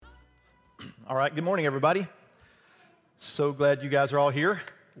All right, good morning, everybody. So glad you guys are all here.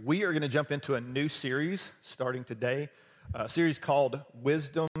 We are going to jump into a new series starting today, a series called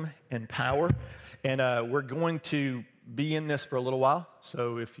Wisdom and Power. And we're going to be in this for a little while.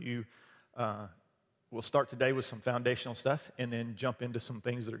 So if you, we'll start today with some foundational stuff and then jump into some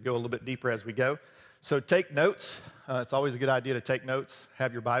things that go a little bit deeper as we go. So take notes. It's always a good idea to take notes.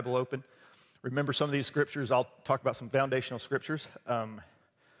 Have your Bible open. Remember some of these scriptures. I'll talk about some foundational scriptures.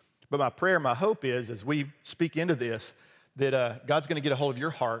 But my prayer, my hope is, as we speak into this, that God's going to get a hold of your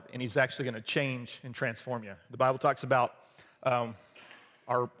heart, and He's actually going to change and transform you. The Bible talks about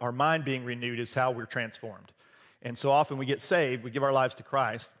our mind being renewed is how we're transformed. And so often we get saved, we give our lives to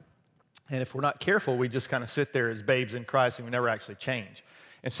Christ, and if we're not careful, we just kind of sit there as babes in Christ, and we never actually change.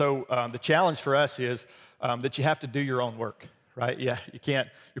 And so the challenge for us is that you have to do your own work. Right? Yeah, you can't.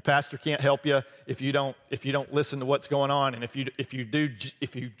 Your pastor can't help you if you don't listen to what's going on, and if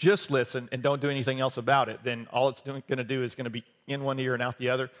you just listen and don't do anything else about it, then all it's going to do is going to be in one ear and out the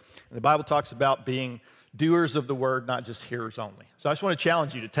other. And the Bible talks about being doers of the word, not just hearers only. So I just want to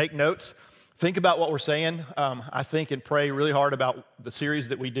challenge you to take notes, think about what we're saying. I think and pray really hard about the series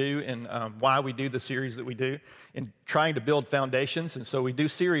that we do and why we do the series that we do, and trying to build foundations. And so we do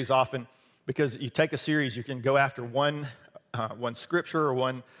series often because you take a series, you can go after one scripture or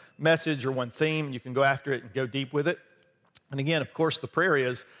one message or one theme, and you can go after it and go deep with it. And again, of course, the prayer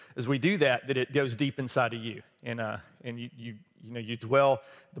is, as we do that it goes deep inside of you, and you dwell.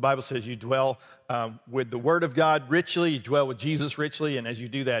 The Bible says you dwell with the Word of God richly. You dwell with Jesus richly, and as you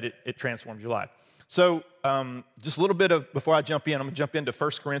do that, it transforms your life. So, just a little bit of before I jump in, I'm going to jump into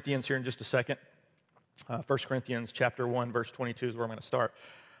 1 Corinthians here in just a second. 1 Corinthians chapter 1, verse 22 is where I'm going to start.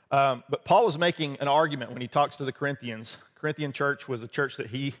 But Paul was making an argument when he talks to the Corinthians. Corinthian church was a church that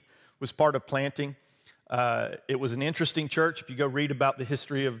he was part of planting. It was an interesting church. If you go read about the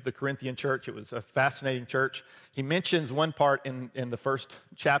history of the Corinthian church, it was a fascinating church. He mentions one part in the first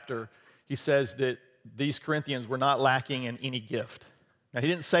chapter. He says that these Corinthians were not lacking in any gift. Now, he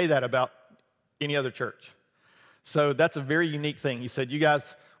didn't say that about any other church. So that's a very unique thing. He said, you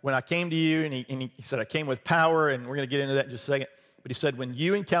guys, when I came to you, and he said, I came with power, and we're going to get into that in just a second. But he said, when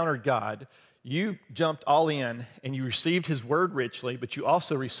you encountered God, you jumped all in and you received His word richly, but you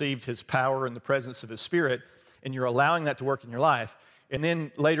also received His power and the presence of His Spirit, and you're allowing that to work in your life. And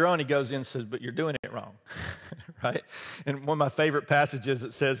then later on, he goes in and says, but you're doing it wrong, right? And one of my favorite passages,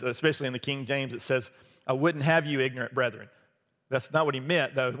 it says, especially in the King James, it says, I wouldn't have you ignorant brethren. That's not what he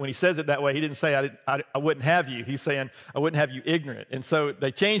meant, though. When he says it that way, he didn't say, I wouldn't have you. He's saying, I wouldn't have you ignorant. And so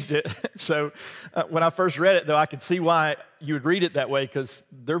they changed it. So when I first read it, though, I could see why you would read it that way, because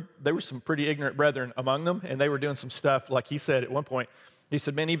there were some pretty ignorant brethren among them, and they were doing some stuff, like he said at one point. He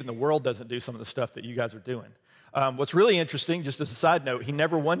said, man, even the world doesn't do some of the stuff that you guys are doing. What's really interesting, just as a side note, he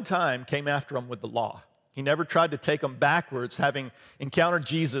never one time came after them with the law. He never tried to take them backwards, having encountered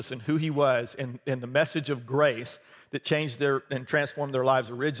Jesus and who He was and the message of grace that changed and transformed their lives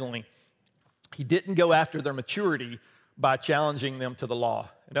originally. He didn't go after their maturity by challenging them to the law.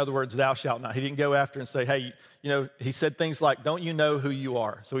 In other words, thou shalt not. He didn't go after and say, hey, he said things like, don't you know who you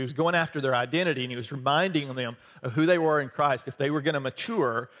are? So he was going after their identity, and he was reminding them of who they were in Christ. If they were going to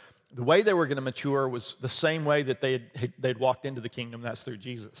mature, the way they were going to mature was the same way that they'd walked into the kingdom. That's through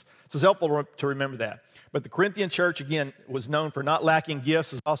Jesus. So it's helpful to remember that. But the Corinthian church, again, was known for not lacking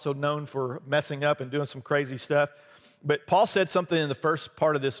gifts. Was also known for messing up and doing some crazy stuff. But Paul said something in the first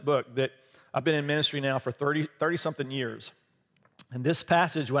part of this book that I've been in ministry now for 30-something years. And this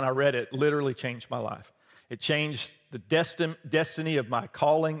passage, when I read it, literally changed my life. It changed the destiny of my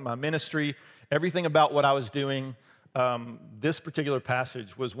calling, my ministry, everything about what I was doing. This particular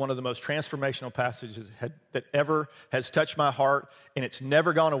passage was one of the most transformational passages that ever has touched my heart, and it's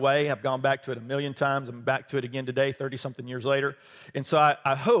never gone away. I've gone back to it a million times. I'm back to it again today, 30-something years later. And so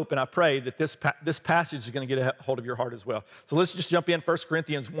I hope and I pray that this passage is going to get a hold of your heart as well. So let's just jump in. 1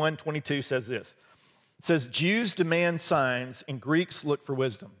 Corinthians 1:22 says this. It says, Jews demand signs, and Greeks look for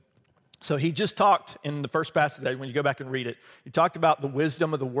wisdom. So he just talked in the first passage today, when you go back and read it, he talked about the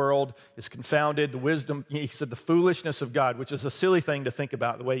wisdom of the world is confounded, the wisdom, he said the foolishness of God, which is a silly thing to think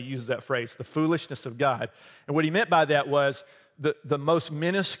about, the way he uses that phrase, the foolishness of God. And what he meant by that was the most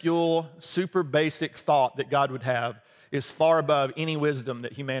minuscule, super basic thought that God would have is far above any wisdom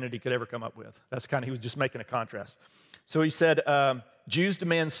that humanity could ever come up with. That's kind of, he was just making a contrast. So he said, Jews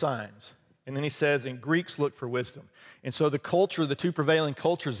demand signs. And then he says, and Greeks look for wisdom. And so the two prevailing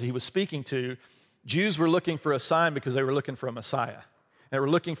cultures that he was speaking to, Jews were looking for a sign because they were looking for a Messiah. They were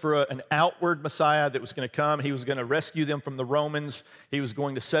looking for an outward Messiah that was going to come. He was going to rescue them from the Romans. He was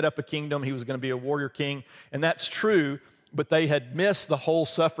going to set up a kingdom. He was going to be a warrior king. And that's true but they had missed the whole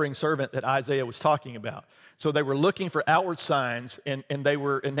suffering servant that Isaiah was talking about. So they were looking for outward signs, and they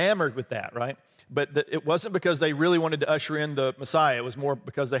were enamored with that, right? But it wasn't because they really wanted to usher in the Messiah. It was more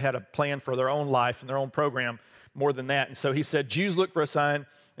because they had a plan for their own life and their own program more than that. And so he said, Jews look for a sign,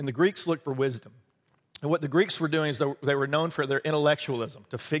 and the Greeks look for wisdom. And what the Greeks were doing is they were known for their intellectualism,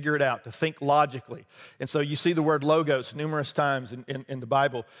 to figure it out, to think logically. And so you see the word logos numerous times in the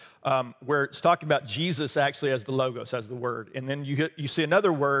Bible, where it's talking about Jesus actually as the logos, as the word. And then you see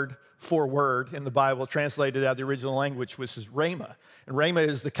another word for word in the Bible translated out of the original language, which is rhema. And rhema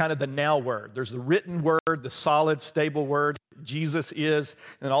is the kind of the now word. There's the written word, the solid, stable word Jesus is,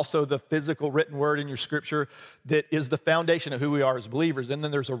 and also the physical written word in your scripture that is the foundation of who we are as believers. And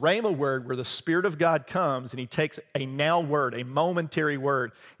then there's a rhema word where the Spirit of God comes and he takes a now word, a momentary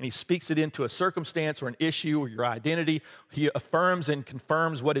word, and he speaks it into a circumstance or an issue or your identity. He affirms and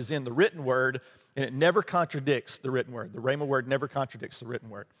confirms what is in the written word, and it never contradicts the written word. The rhema word never contradicts the written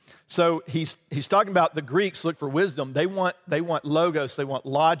word. So he's talking about the Greeks look for wisdom. They want logos. They want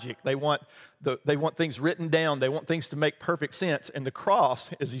logic. They want things written down. They want things to make perfect sense. And the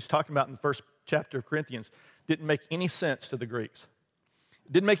cross, as he's talking about in the first chapter of Corinthians, didn't make any sense to the Greeks.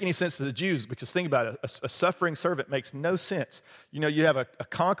 It didn't make any sense to the Jews, because think about it, a suffering servant makes no sense. You know, you have a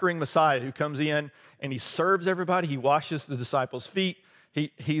conquering Messiah who comes in and he serves everybody. He washes the disciples' feet.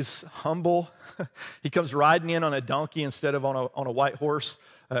 He's humble. He comes riding in on a donkey instead of on a white horse,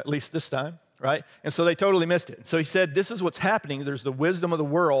 at least this time, right? And so they totally missed it. So he said, this is what's happening. There's the wisdom of the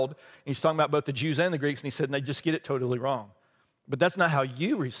world. And he's talking about both the Jews and the Greeks, and he said, and they just get it totally wrong. But that's not how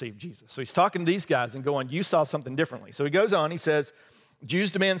you receive Jesus. So he's talking to these guys and going, you saw something differently. So he goes on, he says, Jews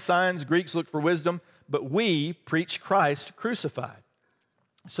demand signs, Greeks look for wisdom, but we preach Christ crucified.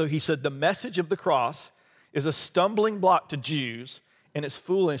 So he said, the message of the cross is a stumbling block to Jews, and it's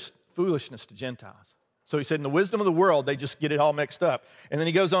foolishness to Gentiles. So he said, in the wisdom of the world, they just get it all mixed up. And then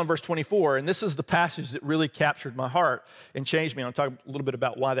he goes on, verse 24, and this is the passage that really captured my heart and changed me. I'll talk a little bit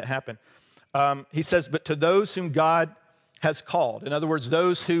about why that happened. He says, but to those whom God has called, in other words,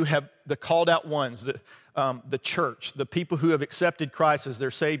 those who have the called out ones, the church, the people who have accepted Christ as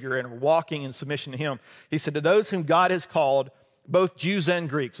their Savior and are walking in submission to Him. He said, to those whom God has called, both Jews and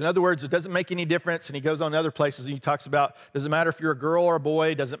Greeks. In other words, it doesn't make any difference. And he goes on to other places and he talks about, doesn't matter if you're a girl or a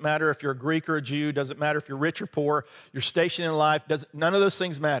boy, doesn't matter if you're a Greek or a Jew, doesn't matter if you're rich or poor, your station in life, none of those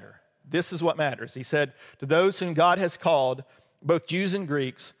things matter. This is what matters. He said, to those whom God has called, both Jews and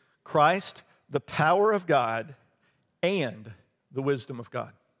Greeks, Christ, the power of God, and the wisdom of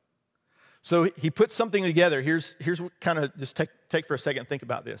God. So he put something together. Here's what kind of, just take for a second and think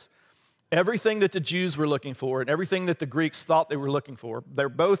about this. Everything that the Jews were looking for and everything that the Greeks thought they were looking for, they're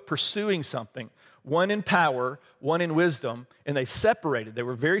both pursuing something, one in power, one in wisdom, and they separated. They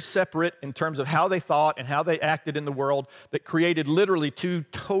were very separate in terms of how they thought and how they acted in the world, that created literally two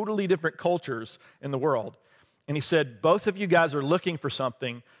totally different cultures in the world. And he said, both of you guys are looking for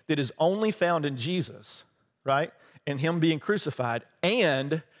something that is only found in Jesus, right? And Him being crucified,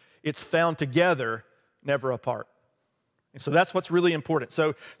 and it's found together, never apart. And so that's what's really important.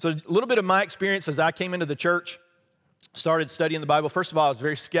 So a little bit of my experience as I came into the church, started studying the Bible. First of all, I was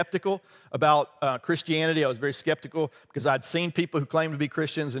very skeptical about Christianity. I was very skeptical because I'd seen people who claimed to be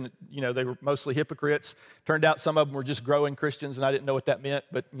Christians, and they were mostly hypocrites. Turned out some of them were just growing Christians, and I didn't know what that meant,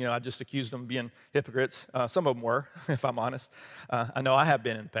 but I just accused them of being hypocrites. Some of them were, if I'm honest. I know I have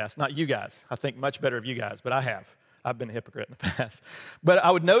been in the past. Not you guys. I think much better of you guys, but I have. I've been a hypocrite in the past. But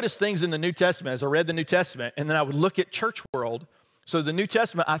I would notice things in the New Testament as I read the New Testament, and then I would look at church world. So the New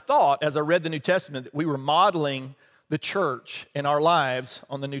Testament, I thought, as I read the New Testament, that we were modeling the church in our lives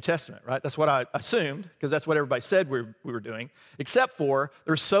on the New Testament, right? That's what I assumed, because that's what everybody said we were doing, except for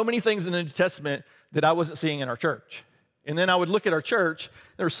there's so many things in the New Testament that I wasn't seeing in our church. And then I would look at our church,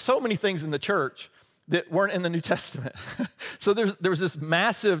 there's so many things in the church that weren't in the New Testament. So there was this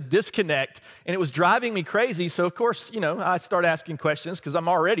massive disconnect, and it was driving me crazy. So, of course, I started asking questions because I'm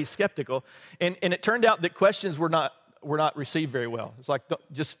already skeptical. And it turned out that questions were not received very well. It's like,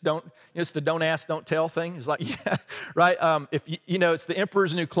 it's the don't ask, don't tell thing. It's like, yeah, right? If it's the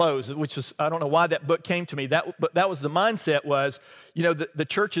Emperor's New Clothes, which is, I don't know why that book came to me. But that was the mindset was, the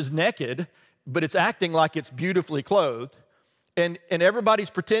church is naked, but it's acting like it's beautifully clothed. And everybody's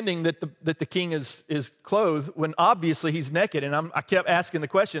pretending that the king is clothed when obviously he's naked. And I kept asking the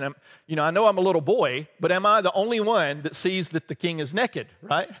question, I know I'm a little boy, but am I the only one that sees that the king is naked,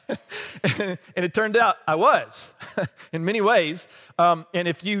 right? And it turned out I was in many ways. And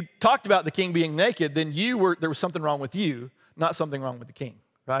if you talked about the king being naked, then there was something wrong with you, not something wrong with the king,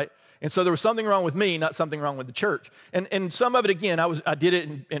 right? And so there was something wrong with me, not something wrong with the church. And some of it, again, I did it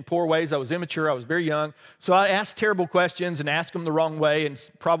in poor ways. I was immature. I was very young. So I asked terrible questions and asked them the wrong way, and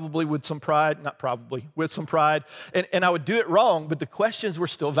probably with some pride, not probably, with some pride. And I would do it wrong, but the questions were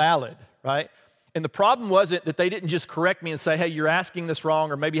still valid, right? And the problem wasn't that they didn't just correct me and say, hey, you're asking this wrong,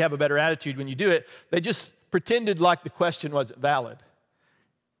 or maybe have a better attitude when you do it. They just pretended like the question wasn't valid.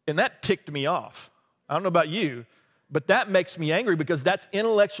 And that ticked me off. I don't know about you, but that makes me angry because that's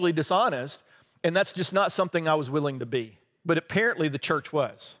intellectually dishonest, and that's just not something I was willing to be. But apparently the church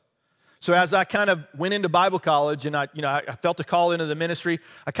was. So as I kind of went into Bible college and I felt a call into the ministry,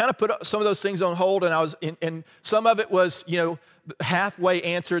 I kind of put some of those things on hold, and and some of it was, halfway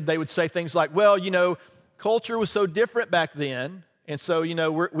answered. They would say things like, well, culture was so different back then, and so,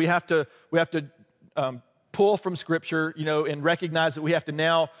 we have to pull from Scripture, and recognize that we have to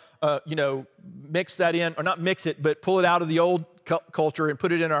now, mix that in, or not mix it, but pull it out of the old culture and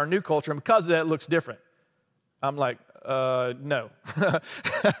put it in our new culture, and because of that, it looks different. I'm like, no.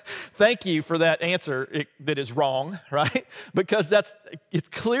 Thank you for that answer that is wrong, right? Because it's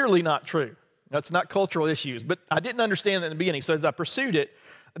clearly not true. That's not cultural issues, but I didn't understand that in the beginning, so as I pursued it,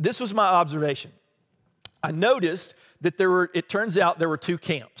 this was my observation. I noticed that it turns out there were two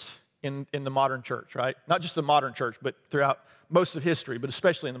camps in the modern church, right? Not just the modern church, but throughout most of history, but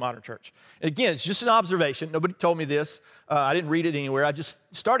especially in the modern church. And again, it's just an observation. Nobody told me this. I didn't read it anywhere. I just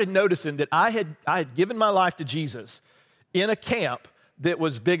started noticing that I had given my life to Jesus in a camp that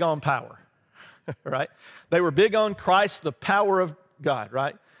was big on power, right? They were big on Christ, the power of God,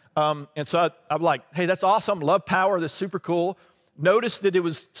 right? And so I'm like, hey, that's awesome. Love power. That's super cool. Noticed that it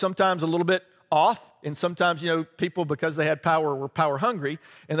was sometimes a little bit off, and sometimes, people, because they had power, were power hungry,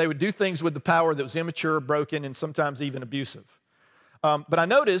 and they would do things with the power that was immature, broken, and sometimes even abusive. But I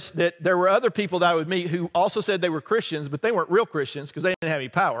noticed that there were other people that I would meet who also said they were Christians, but they weren't real Christians because they didn't have any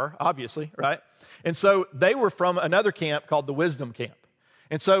power, obviously, right? And so they were from another camp called the wisdom camp.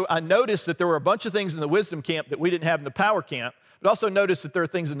 And so I noticed that there were a bunch of things in the wisdom camp that we didn't have in the power camp, but also noticed that there are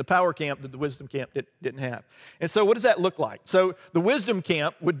things in the power camp that the wisdom camp didn't have. And so what does that look like? So the wisdom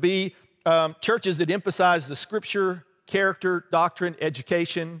camp would be churches that emphasize the Scripture, character, doctrine,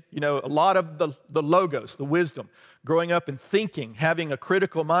 education, a lot of the logos, the wisdom, growing up and thinking, having a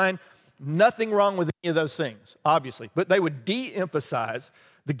critical mind. Nothing wrong with any of those things, obviously, but they would de-emphasize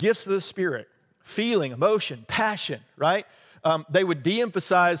the gifts of the Spirit, feeling, emotion, passion, right? They would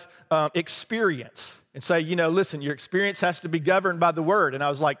de-emphasize experience and say, listen, your experience has to be governed by the Word. And I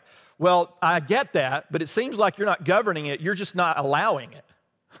was like, well, I get that, but it seems like you're not governing it, you're just not allowing it.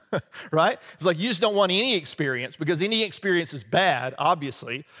 Right? It's like you just don't want any experience because any experience is bad,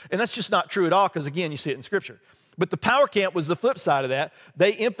 obviously. And that's just not true at all because, again, you see it in Scripture. But the power camp was the flip side of that.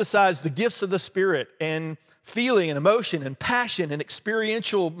 They emphasized the gifts of the Spirit and feeling and emotion and passion and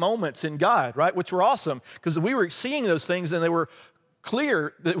experiential moments in God, right? Which were awesome because we were seeing those things and they were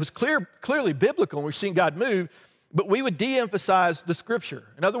clear. It was clearly biblical and we were seeing God move. But we would de-emphasize the Scripture.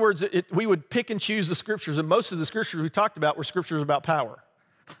 In other words, we would pick and choose the Scriptures, and most of the Scriptures we talked about were Scriptures about power.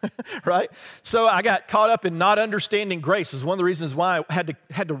 Right? So I got caught up in not understanding grace. It's one of the reasons why I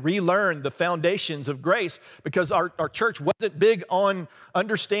had to relearn the foundations of grace because our church wasn't big on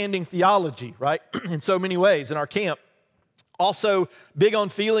understanding theology, right? In so many ways. In our camp, also big on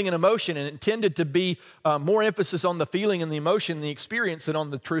feeling and emotion, and it tended to be more emphasis on the feeling and the emotion and the experience than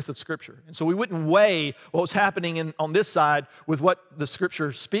on the truth of Scripture. And so we wouldn't weigh what was happening on this side with what the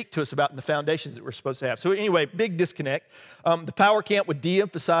Scriptures speak to us about and the foundations that we're supposed to have. So anyway, big disconnect. The power camp would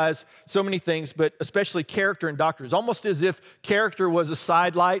de-emphasize so many things, but especially character and doctrine. It's almost as if character was a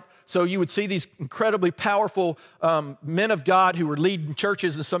sidelight. So you would see these incredibly powerful men of God who were leading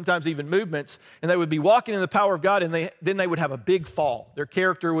churches and sometimes even movements, and they would be walking in the power of God, and then they would have a big fall. Their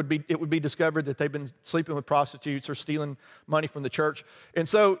character would be discovered that they've been sleeping with prostitutes or stealing money from the church. And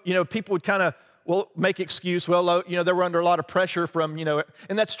so, people would kind of, make excuse. They were under a lot of pressure from,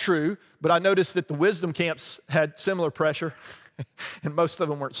 and that's true, but I noticed that the wisdom camps had similar pressure. And most of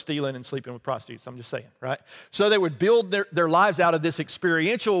them weren't stealing and sleeping with prostitutes. I'm just saying, right? So they would build their lives out of this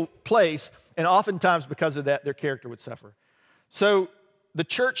experiential place, and oftentimes because of that, their character would suffer. So the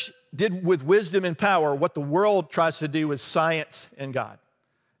church did with wisdom and power what the world tries to do with science and God,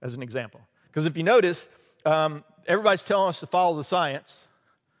 as an example. Because if you notice, everybody's telling us to follow the science.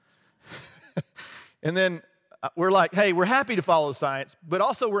 And then we're like, hey, we're happy to follow the science, but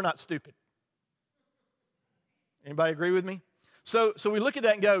also we're not stupid. Anybody agree with me? So we look at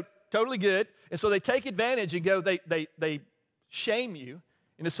that and go, totally good. And so they take advantage and go, they shame you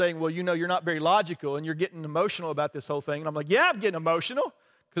into saying, well, you're not very logical and you're getting emotional about this whole thing. And I'm like, yeah, I'm getting emotional.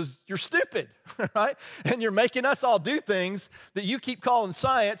 because you're stupid, right? And you're making us all do things that you keep calling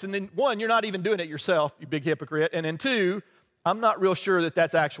science, and then one, you're not even doing it yourself, you big hypocrite, and then two, I'm not real sure that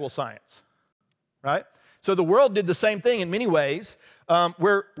that's actual science, right? So the world did the same thing in many ways,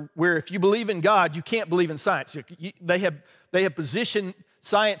 where if you believe in God, you can't believe in science. They have positioned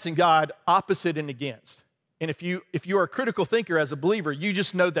science and God opposite and against. And if you are a critical thinker as a believer, you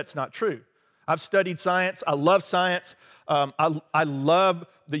just know that's not true. I've studied science. I love science. I love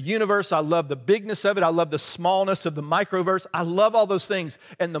the universe. I love the bigness of it. I love the smallness of the microverse. I love all those things.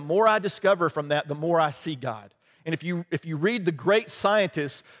 And the more I discover from that, the more I see God. And if you read the great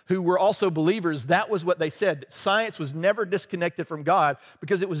scientists who were also believers, that was what they said, that science was never disconnected from God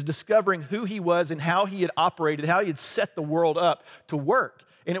because it was discovering who he was and how he had operated, how he had set the world up to work.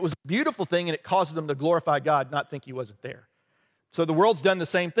 And it was a beautiful thing, and it caused them to glorify God, not think he wasn't there. So the world's done the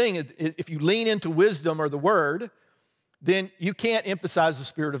same thing. If you lean into wisdom or the word, then you can't emphasize the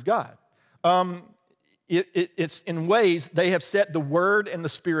Spirit of God. It's in ways they have set the word and the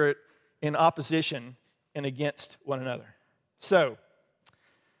Spirit in opposition and against one another. So,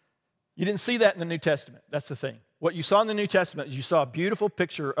 you didn't see that in the New Testament. That's the thing. What you saw in the New Testament is you saw a beautiful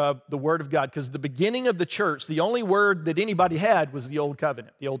picture of the Word of God, because the beginning of the church, the only word that anybody had was the Old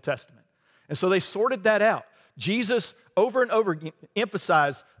Covenant, the Old Testament. And so they sorted that out. Jesus over and over again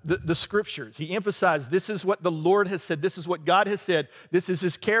emphasized the scriptures. He emphasized this is what the Lord has said. This is what God has said. This is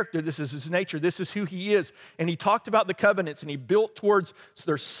his character. This is his nature. This is who he is. And he talked about the covenants, and he built towards, so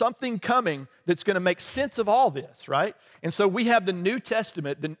there's something coming that's going to make sense of all this, right? And so we have the New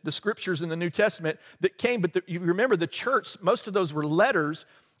Testament, the scriptures in the New Testament that came, but you remember the church, most of those were letters,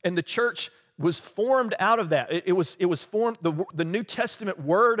 and the church was formed out of that. It was formed, the New Testament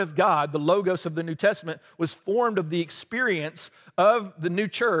Word of God, the Logos of the New Testament, was formed of the experience of the new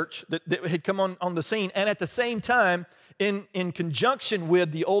church that had come on the scene, and at the same time, in conjunction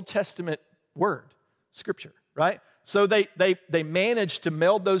with the Old Testament Word, Scripture, right? So they managed to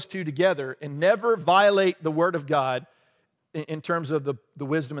meld those two together and never violate the Word of God in terms of the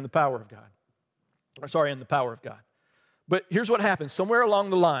wisdom and the power of God. And the power of God. But here's what happened. Somewhere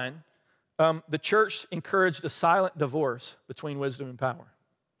along the line, the church encouraged a silent divorce between wisdom and power.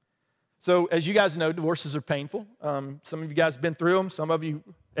 So as you guys know, divorces are painful. Some of you guys have been through them. Some of you,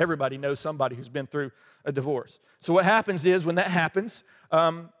 everybody knows somebody who's been through a divorce. So what happens is when that happens,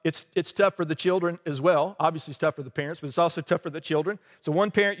 it's tough for the children as well. Obviously it's tough for the parents, but it's also tough for the children. So one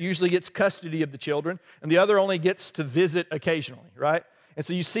parent usually gets custody of the children, and the other only gets to visit occasionally, right? And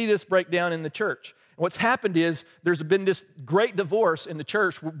so you see this breakdown in the church. What's happened is there's been this great divorce in the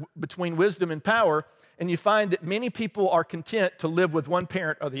church between wisdom and power, and you find that many people are content to live with one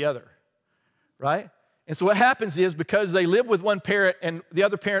parent or the other, right? And so what happens is because they live with one parent and the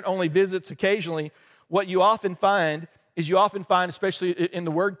other parent only visits occasionally, what you often find is especially in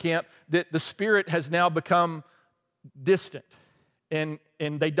the word camp, that the spirit has now become distant. And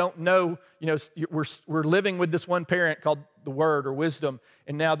they don't know, we're living with this one parent called the word or wisdom,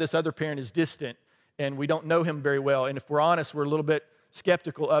 and now this other parent is distant, and we don't know him very well. And if we're honest, we're a little bit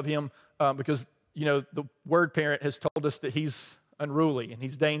skeptical of him because, the word parent has told us that he's unruly and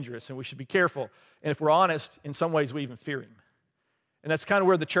he's dangerous and we should be careful. And if we're honest, in some ways we even fear him. And that's kind of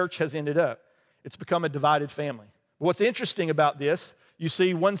where the church has ended up. It's become a divided family. But what's interesting about this, you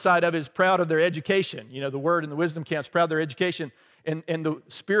see one side of it is proud of their education. The word and the wisdom camp's proud of their education, and the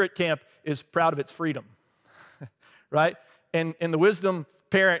spirit camp is proud of its freedom, right? And the wisdom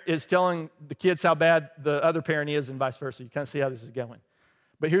parent is telling the kids how bad the other parent is and vice versa. You kind of see how this is going.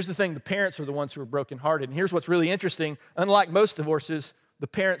 But here's the thing, the parents are the ones who are brokenhearted. And here's what's really interesting. Unlike most divorces, the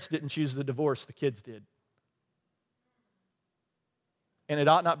parents didn't choose the divorce, the kids did. And it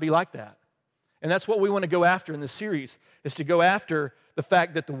ought not be like that. And that's what we want to go after in this series, is to go after the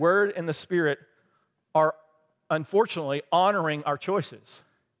fact that the Word and the Spirit are, unfortunately, honoring our choices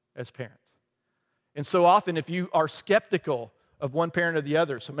as parents. And so often, if you are skeptical of one parent or the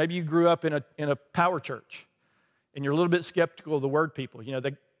other, so maybe you grew up in a power church, and you're a little bit skeptical of the Word people.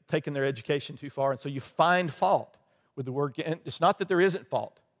 They've taken their education too far, and so you find fault with the Word. And it's not that there isn't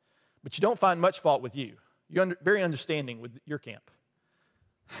fault, but you don't find much fault with you. You're very understanding with your camp.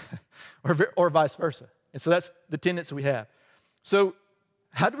 or vice versa. And so that's the tendency we have. So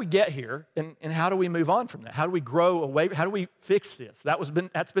how do we get here, and how do we move on from that? How do we grow away? How do we fix this? That's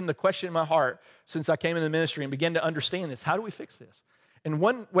been the question in my heart since I came into the ministry and began to understand this. How do we fix this? And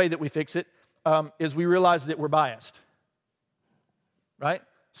one way that we fix it is we realize that we're biased, right?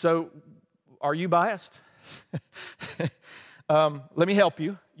 So are you biased? Let me help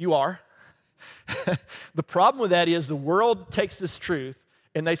you. You are. The problem with that is the world takes this truth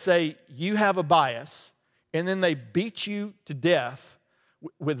and they say, you have a bias, and then they beat you to death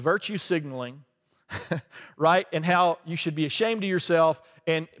with virtue signaling, right? And how you should be ashamed of yourself,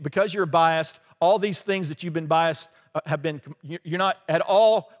 and because you're biased, all these things that you've been biased you're not at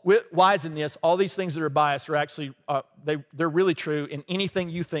all wise in this. All these things that are biased are actually, they're really true, and anything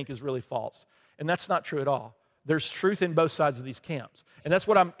you think is really false. And that's not true at all. There's truth in both sides of these camps. And that's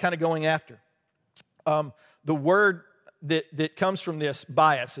what I'm kind of going after. The word that comes from this,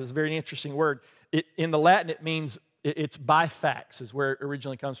 bias, is a very interesting word. In the Latin, it means, it's bifax is where it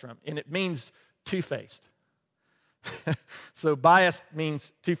originally comes from. And it means two-faced. So bias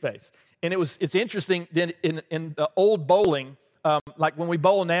means two-faced. And it's interesting that in the old bowling, like when we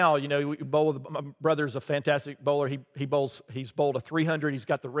bowl now, we bowl with, my brother's a fantastic bowler. He's bowled a 300. He's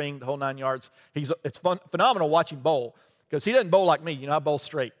got the ring, the whole 9 yards. It's phenomenal watching bowl because he doesn't bowl like me. I bowl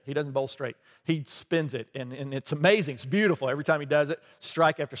straight. He doesn't bowl straight. He spins it, and it's amazing. It's beautiful every time he does it,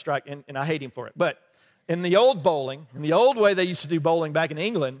 strike after strike, and I hate him for it. But in the old bowling, in the old way they used to do bowling back in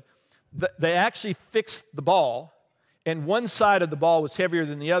England, they actually fixed the ball, and one side of the ball was heavier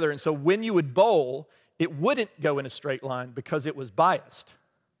than the other. And so when you would bowl, it wouldn't go in a straight line because it was biased.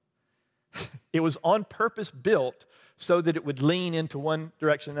 It was on purpose built so that it would lean into one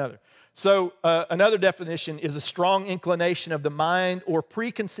direction or another. So another definition is a strong inclination of the mind or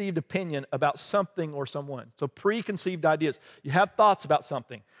preconceived opinion about something or someone. So preconceived ideas. You have thoughts about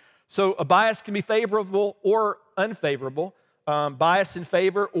something. So a bias can be favorable or unfavorable, biased in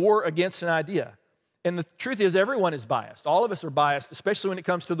favor or against an idea. And the truth is, everyone is biased. All of us are biased, especially when it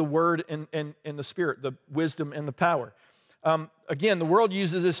comes to the Word and the Spirit, the wisdom and the power. Again, the world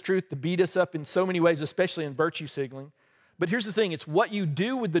uses this truth to beat us up in so many ways, especially in virtue signaling. But here's the thing. It's what you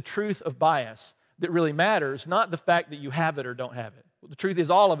do with the truth of bias that really matters, not the fact that you have it or don't have it. The truth is,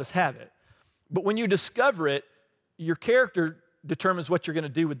 all of us have it. But when you discover it, your character determines what you're going to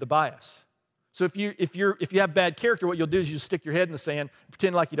do with the bias. So if you have bad character, what you'll do is you just stick your head in the sand and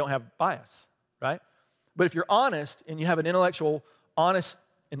pretend like you don't have bias, right? But if you're honest and you have an intellectually honest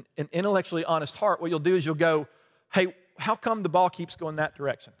heart, what you'll do is you'll go, hey, how come the ball keeps going that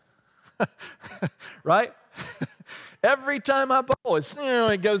direction? Right? Every time I bowl,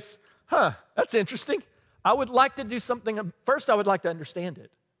 it goes, that's interesting. I would like to do something. First, I would like to understand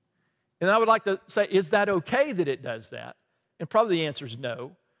it. And I would like to say, is that okay that it does that? And probably the answer is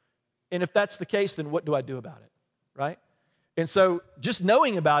no. And if that's the case, then what do I do about it? Right? And so just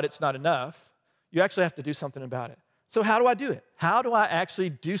knowing about it's not enough. You actually have to do something about it. So how do I do it? How do I actually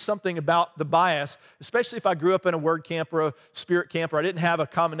do something about the bias, especially if I grew up in a word camp or a spirit camp, or I didn't have a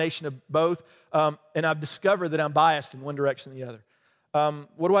combination of both, and I've discovered that I'm biased in one direction or the other.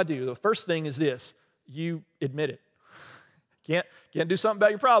 What do I do? The first thing is this. You admit it. Can't do something about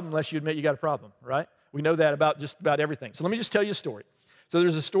your problem unless you admit you got a problem, right? We know that about just about everything. So let me just tell you a story. So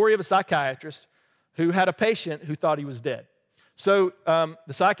there's a story of a psychiatrist who had a patient who thought he was dead. So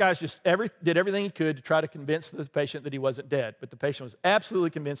the psychiatrist did everything he could to try to convince the patient that he wasn't dead, but the patient was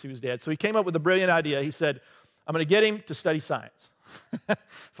absolutely convinced he was dead. So he came up with a brilliant idea. He said, I'm going to get him to study science.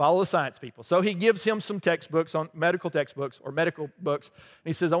 Follow the science people. So he gives him some textbooks, on medical textbooks or medical books, and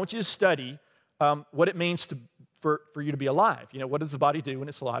he says, I want you to study what it means for you to be alive. What does the body do when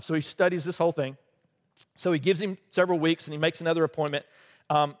it's alive? So he studies this whole thing. So he gives him several weeks, and he makes another appointment,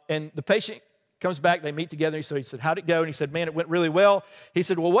 and the patient comes back, they meet together. So he said, how'd it go? And he said, man, it went really well. He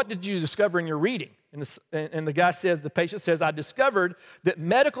said, well, what did you discover in your reading? And the patient says, I discovered that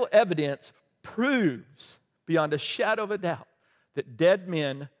medical evidence proves beyond a shadow of a doubt that dead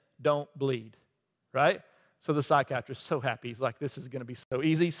men don't bleed, right? So the psychiatrist is so happy. He's like, this is going to be so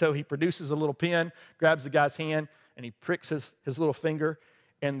easy. So he produces a little pen, grabs the guy's hand, and he pricks his little finger,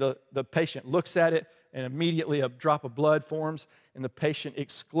 and the patient looks at it, and immediately a drop of blood forms, and the patient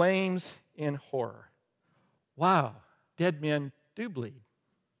exclaims in horror, wow, dead men do bleed.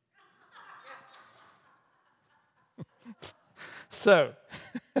 So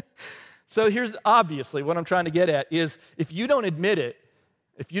here's obviously what I'm trying to get at is if you don't admit it,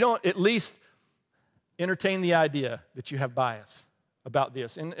 if you don't at least entertain the idea that you have bias about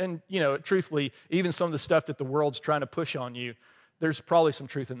this, and truthfully, even some of the stuff that the world's trying to push on you, there's probably some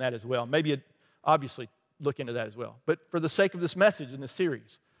truth in that as well. Maybe obviously look into that as well. But for the sake of this message in this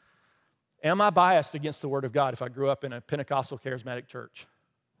series, am I biased against the Word of God if I grew up in a Pentecostal charismatic church?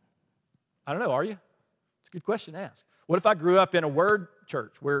 I don't know, are you? It's a good question to ask. What if I grew up in a Word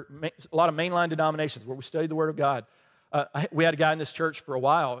church where a lot of mainline denominations where we studied the Word of God? We had a guy in this church for a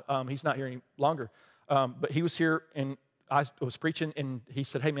while. He's not here any longer. But he was here, and I was preaching, and he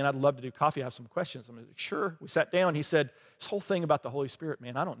said, hey, man, I'd love to do coffee. I have some questions. I'm like, sure. We sat down. He said, this whole thing about the Holy Spirit,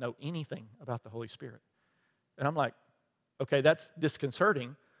 man, I don't know anything about the Holy Spirit. And I'm like, okay, that's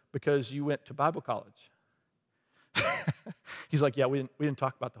disconcerting, because you went to Bible college. He's like, yeah, we didn't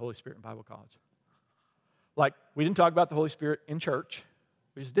talk about the Holy Spirit in Bible college. Like, we didn't talk about the Holy Spirit in church.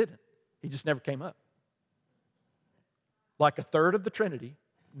 We just didn't. He just never came up. Like a third of the Trinity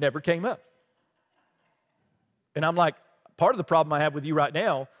never came up. And I'm like, part of the problem I have with you right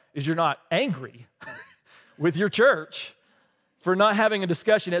now is you're not angry with your church for not having a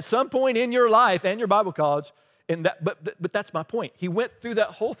discussion at some point in your life and your Bible college. And but that's my point. He went through that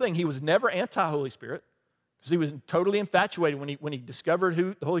whole thing. He was never anti-Holy Spirit because he was totally infatuated when he discovered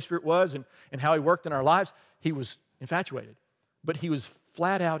who the Holy Spirit was and how he worked in our lives. He was infatuated. But he was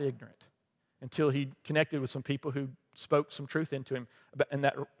flat out ignorant until he connected with some people who spoke some truth into him in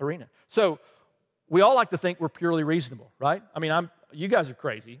that arena. So we all like to think we're purely reasonable, right? I mean, you guys are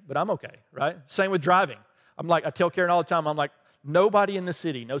crazy, but I'm okay, right? Same with driving. I tell Karen all the time, I'm like, nobody in the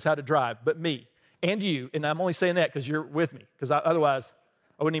city knows how to drive but me and you, and I'm only saying that because you're with me, because otherwise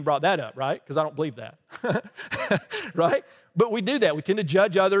I wouldn't even brought that up, right? Because I don't believe that, right? But we do that. We tend to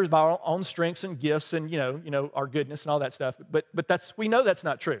judge others by our own strengths and gifts and, our goodness and all that stuff. But we know that's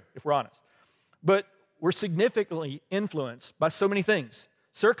not true, if we're honest. But we're significantly influenced by so many things,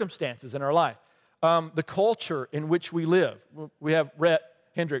 circumstances in our life, the culture in which we live. We have Rhett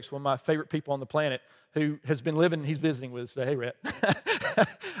Hendricks, one of my favorite people on the planet, who has been living, he's visiting with us today. Hey, Rhett.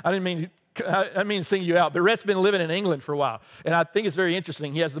 I didn't mean to sing you out, but Rhett's been living in England for a while. And I think it's very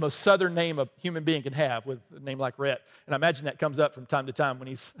interesting. He has the most southern name a human being can have with a name like Rhett. And I imagine that comes up from time to time when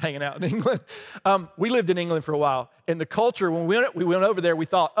he's hanging out in England. We lived in England for a while. And the culture, when we went over there, we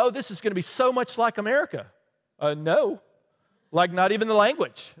thought, oh, this is going to be so much like America. No, like not even the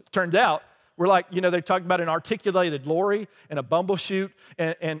language. It turns out, we're like, they talked about an articulated lorry and a bumbleshoot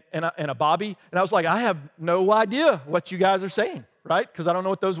and a bobby. And I was like, I have no idea what you guys are saying, right? Because I don't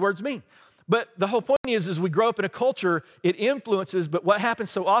know what those words mean. But the whole point is we grow up in a culture, it influences, but what happens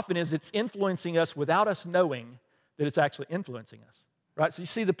so often is it's influencing us without us knowing that it's actually influencing us, right? So you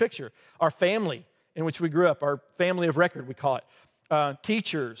see the picture. Our family in which we grew up, our family of record, we call it.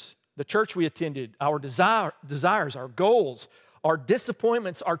 Teachers, the church we attended, our desires, our goals, our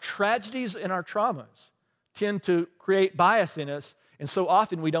disappointments, our tragedies, and our traumas tend to create bias in us, and so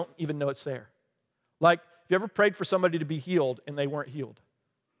often we don't even know it's there. Like, have you ever prayed for somebody to be healed and they weren't healed?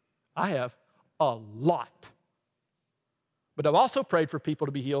 I have a lot. But I've also prayed for people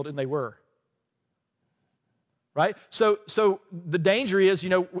to be healed and they were. Right? So the danger is,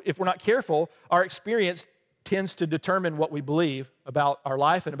 if we're not careful, our experience tends to determine what we believe about our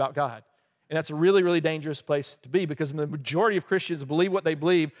life and about God. And that's a really, really dangerous place to be because the majority of Christians believe what they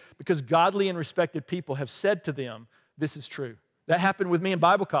believe because godly and respected people have said to them, this is true. That happened with me in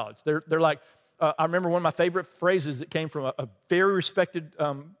Bible college. They're like, I remember one of my favorite phrases that came from a very respected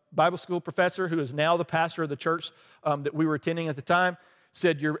Bible school professor who is now the pastor of the church that we were attending at the time,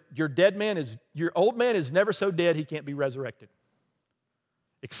 said, your old man is never so dead he can't be resurrected.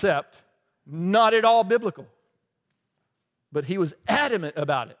 Except, not at all biblical. But he was adamant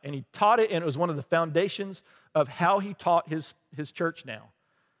about it, and he taught it, and it was one of the foundations of how he taught his church now,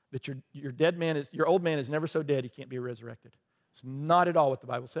 that your old man is never so dead he can't be resurrected. It's not at all what the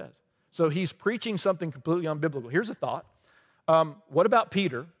Bible says. So he's preaching something completely unbiblical. Here's a thought. What about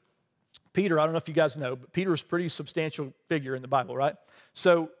Peter? Peter, I don't know if you guys know, but Peter is a pretty substantial figure in the Bible, right?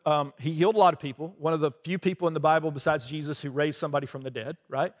 So he healed a lot of people, one of the few people in the Bible besides Jesus who raised somebody from the dead,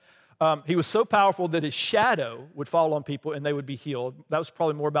 right? He was so powerful that his shadow would fall on people and they would be healed. That was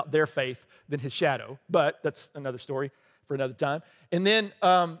probably more about their faith than his shadow, but that's another story for another time. And then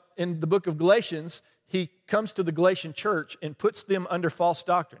in the book of Galatians, he comes to the Galatian church and puts them under false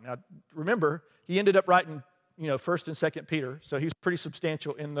doctrine. Now, remember, he ended up writing, 1st and 2nd Peter, so he was pretty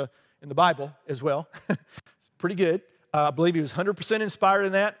substantial in the Bible as well. It's pretty good. I believe he was 100% inspired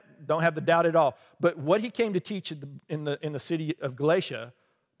in that. Don't have the doubt at all. But what he came to teach in the city of Galatia,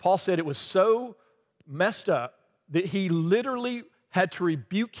 Paul said it was so messed up that he literally had to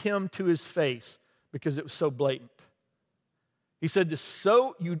rebuke him to his face because it was so blatant. He said,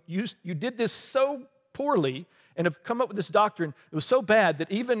 you did this so poorly and have come up with this doctrine. It was so bad that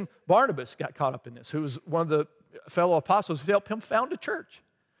even Barnabas got caught up in this, who was one of the fellow apostles who helped him found a church.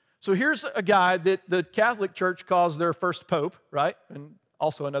 So here's a guy that the Catholic Church calls their first pope, right? And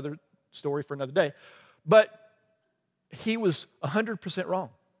also another story for another day. But he was 100% wrong.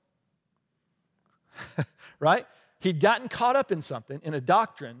 Right? He'd gotten caught up in something, in a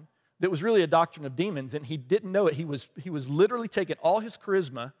doctrine that was really a doctrine of demons, and he didn't know it. He was literally taking all his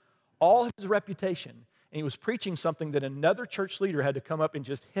charisma, all his reputation, and he was preaching something that another church leader had to come up and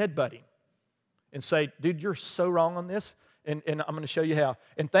just headbutt him and say, dude, you're so wrong on this, and I'm going to show you how.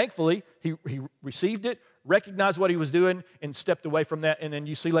 And thankfully, he received it, recognized what he was doing, and stepped away from that. And then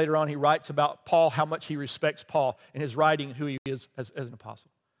you see later on he writes about Paul, how much he respects Paul in his writing and who he is as an apostle.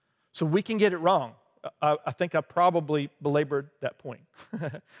 So we can get it wrong. I think I probably belabored that point.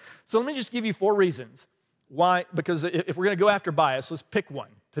 So let me just give you 4 reasons why, because if we're going to go after bias, let's pick one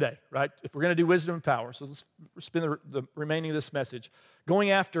today, right? If we're going to do wisdom and power, so let's spend the remaining of this message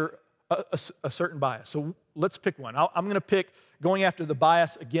going after a certain bias. So let's pick one. I'm going to pick going after the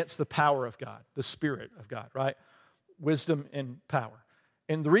bias against the power of God, the Spirit of God, right? Wisdom and power.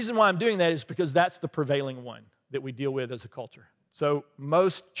 And the reason why I'm doing that is because that's the prevailing one that we deal with as a culture. So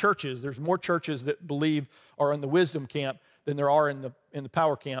most churches, there's more churches that believe are in the wisdom camp than there are in the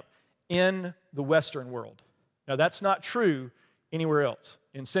power camp in the Western world. Now that's not true anywhere else.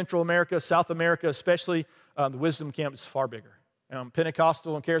 In Central America, South America especially, the wisdom camp is far bigger.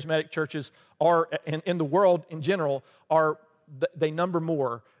 Pentecostal and charismatic churches are, in the world in general, they number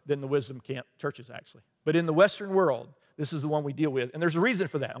more than the wisdom camp churches actually. But in the Western world, this is the one we deal with. And there's a reason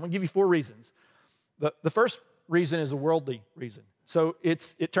for that. I'm going to give you 4 reasons. The first reason is a worldly reason. So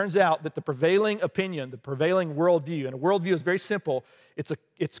it turns out that the prevailing opinion, the prevailing worldview, and a worldview is very simple.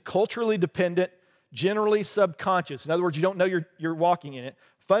 It's culturally dependent, generally subconscious. In other words, you don't know you're walking in it.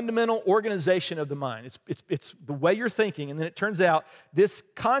 Fundamental organization of the mind. It's the way you're thinking, and then it turns out this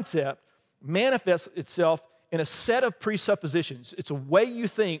concept manifests itself in a set of presuppositions. It's a way you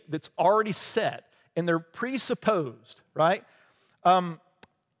think that's already set, and they're presupposed, right?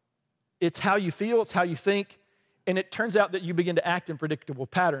 It's how you feel, it's how you think, and it turns out that you begin to act in predictable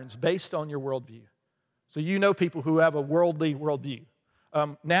patterns based on your worldview. So you know people who have a worldly worldview.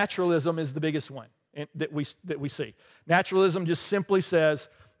 Naturalism is the biggest one that we see. Naturalism just simply says,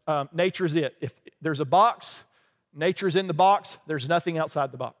 nature's it. If there's a box, nature's in the box, there's nothing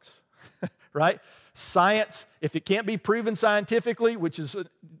outside the box, right? Science, if it can't be proven scientifically, which is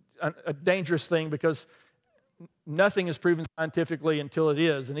a dangerous thing because nothing is proven scientifically until it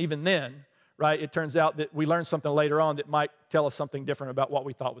is, and even then, right, it turns out that we learn something later on that might tell us something different about what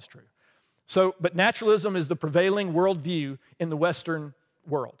we thought was true. So, but naturalism is the prevailing worldview in the Western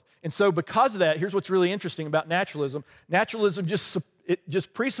world. And so because of that, here's what's really interesting about naturalism. Naturalism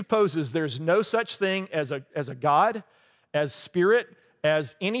just presupposes there's no such thing as a God, as spirit,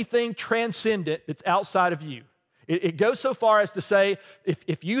 as anything transcendent that's outside of you. It goes so far as to say,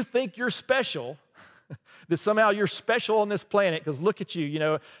 if you think you're special, that somehow you're special on this planet, because look at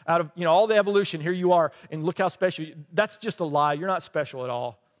you, out of all the evolution, here you are, and look how special. That's just a lie. You're not special at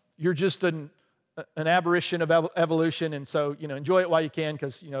all. You're just an aberration of evolution, and so, enjoy it while you can,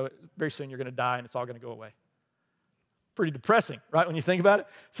 because, very soon you're going to die, and it's all going to go away. Pretty depressing, right, when you think about it?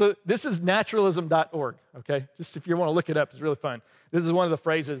 So this is naturalism.org, okay? Just if you want to look it up, it's really fun. This is one of the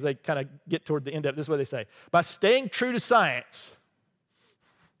phrases they kind of get toward the end of it. This is what they say. By staying true to science,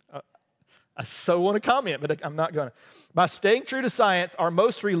 I so want to comment, but I'm not going to. By staying true to science, our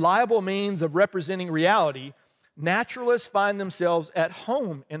most reliable means of representing reality, naturalists find themselves at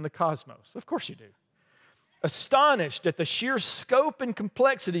home in the cosmos. Of course you do. Astonished at the sheer scope and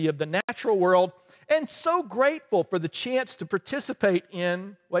complexity of the natural world, and so grateful for the chance to participate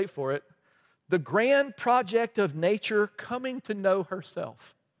in, wait for it, the grand project of nature coming to know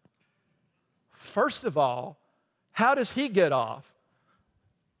herself. First of all, how does he get off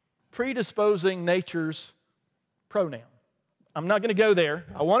predisposing nature's pronoun? I'm not going to go there.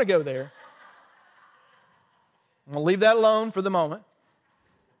 I want to go there. I'm going to leave that alone for the moment.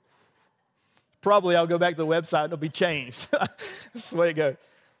 Probably I'll go back to the website and it'll be changed. That's the way it goes.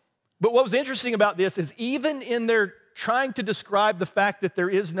 But what was interesting about this is even in their trying to describe the fact that there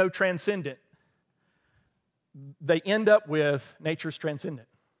is no transcendent, they end up with nature's transcendent.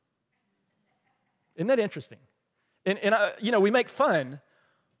 Isn't that interesting? And we make fun,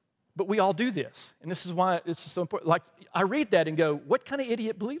 but we all do this. And this is why it's so important. Like, I read that and go, what kind of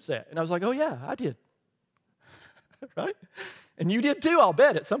idiot believes that? And I was like, oh yeah, I did. Right? And you did too, I'll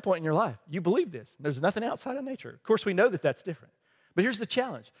bet, at some point in your life. You believe this. There's nothing outside of nature. Of course, we know that that's different. But here's the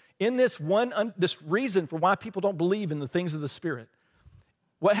challenge. In this reason for why people don't believe in the things of the Spirit,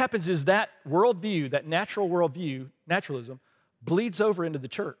 what happens is that worldview, that natural worldview, naturalism, bleeds over into the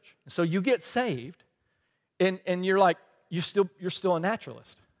church. So you get saved, and you're like, you're still a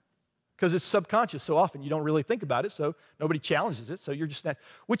naturalist. Because it's subconscious so often. You don't really think about it, so nobody challenges it, so you're just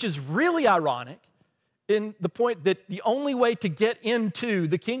which is really ironic in the point that the only way to get into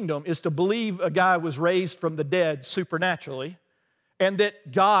the kingdom is to believe a guy was raised from the dead supernaturally, and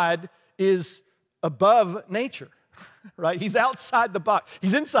that God is above nature, right? He's outside the box.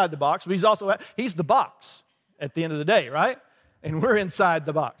 He's inside the box, but he's the box at the end of the day, right? And we're inside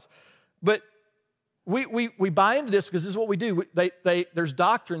the box. But we buy into this because this is what we do. There's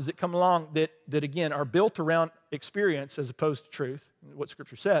doctrines that come along that again, are built around experience as opposed to truth, what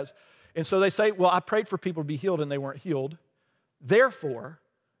Scripture says. And so they say, well, I prayed for people to be healed and they weren't healed. Therefore,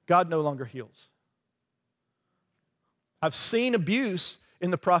 God no longer heals. I've seen abuse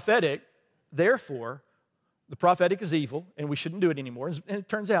in the prophetic. Therefore, the prophetic is evil and we shouldn't do it anymore. And it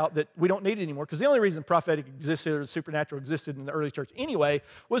turns out that we don't need it anymore because the only reason prophetic existed or the supernatural existed in the early church anyway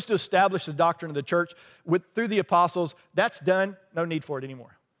was to establish the doctrine of the church through the apostles. That's done. No need for it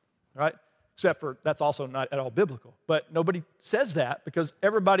anymore, right? Except for that's also not at all biblical. But nobody says that because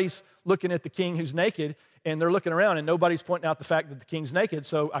everybody's looking at the king who's naked and they're looking around and nobody's pointing out the fact that the king's naked.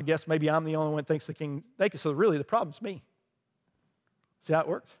 So I guess maybe I'm the only one that thinks the king's naked. So really the problem's me. See how it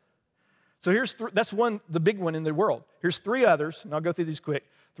works? So that's the big one in the world. Here's three others, and I'll go through these quick.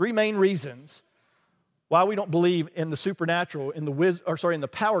 Three main reasons why we don't believe in the supernatural, in the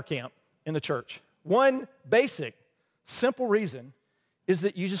power camp in the church. One basic, simple reason is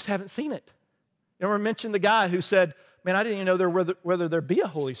that you just haven't seen it. You ever mention the guy who said, man, I didn't even know whether there be a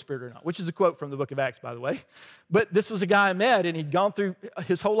Holy Spirit or not, which is a quote from the book of Acts, by the way. But this was a guy I met, and he'd gone through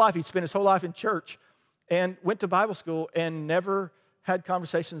his whole life. He'd spent his whole life in church and went to Bible school and never had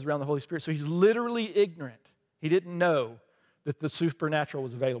conversations around the Holy Spirit. So he's literally ignorant. He didn't know that the supernatural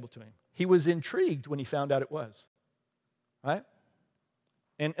was available to him. He was intrigued when he found out it was, right?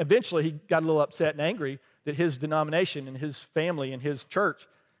 And eventually he got a little upset and angry that his denomination and his family and his church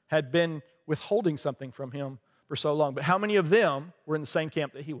had been withholding something from him for so long. But how many of them were in the same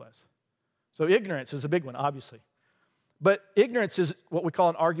camp that he was? So ignorance is a big one, obviously. But ignorance is what we call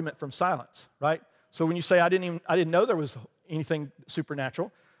an argument from silence, right? So when you say, I didn't know there was anything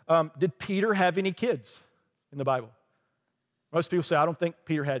supernatural, did Peter have any kids in the Bible? Most people say, I don't think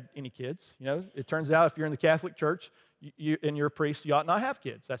Peter had any kids. You know, it turns out if you're in the Catholic Church and you're a priest, you ought not have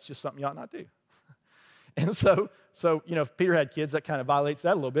kids. That's just something you ought not do. And so if Peter had kids, that kind of violates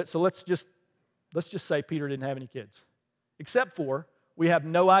that a little bit. So let's just say Peter didn't have any kids. Except for, we have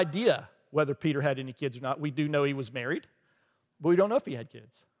no idea whether Peter had any kids or not. We do know he was married, but we don't know if he had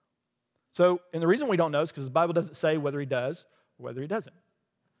kids. So, and the reason we don't know is because the Bible doesn't say whether he does or whether he doesn't.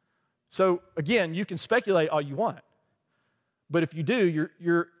 So, again, you can speculate all you want, but if you do,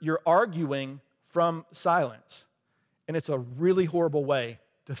 you're arguing from silence, and it's a really horrible way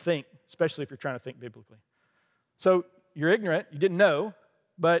to think, especially if you're trying to think biblically. So, you're ignorant, you didn't know,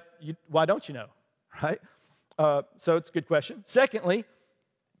 but why don't you know, right? So, it's a good question. Secondly,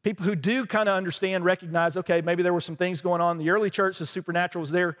 people who do kind of understand, recognize, okay, maybe there were some things going on in the early church, the supernatural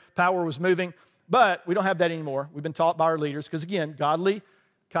was there, power was moving, but we don't have that anymore. We've been taught by our leaders, because again, godly,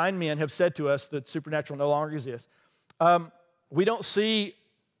 kind men have said to us that supernatural no longer exists. We don't see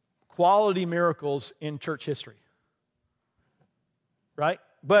quality miracles in church history, right?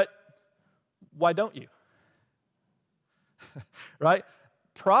 But why don't you? Right?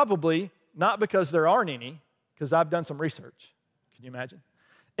 Probably not because there aren't any, because I've done some research. Can you imagine?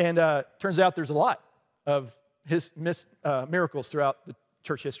 And turns out there's a lot of his miracles throughout the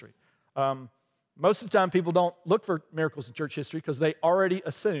church history. Most of the time, people don't look for miracles in church history because they already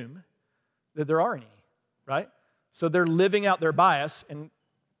assume that there are any, right? So they're living out their bias, and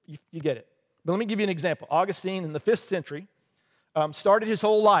you get it. But let me give you an example. Augustine, in the 5th century, started his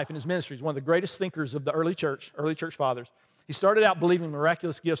whole life in his ministry. He's one of the greatest thinkers of the early church fathers. He started out believing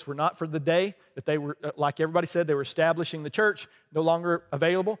miraculous gifts were not for the day, that they were, like everybody said, they were establishing the church, no longer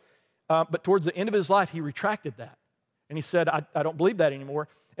available. But towards the end of his life, he retracted that. And he said, I don't believe that anymore.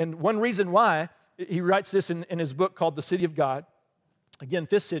 And one reason why, he writes this in his book called The City of God, again,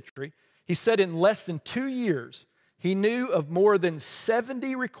 5th century. He said in less than 2 years, he knew of more than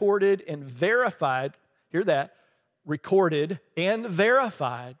 70 recorded and verified, hear that, recorded and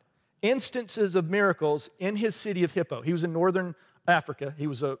verified instances of miracles in his city of Hippo. He was in northern Africa. He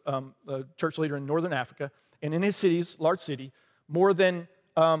was a church leader in northern Africa. And in his cities, large city, more than,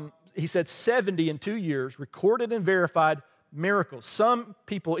 he said, 70 in 2 years, recorded and verified miracles. Some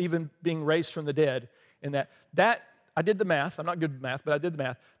people even being raised from the dead in that. That, I did the math. I'm not good at math, but I did the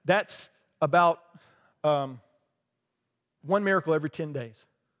math. That's about one miracle every 10 days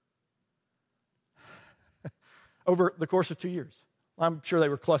over the course of 2 years. I'm sure they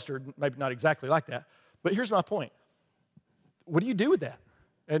were clustered, maybe not exactly like that. But here's my point. What do you do with that?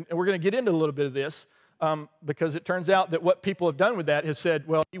 And we're going to get into a little bit of this because it turns out that what people have done with that has said,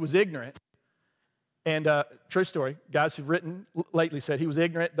 well, he was ignorant. And true story, guys who've written lately said he was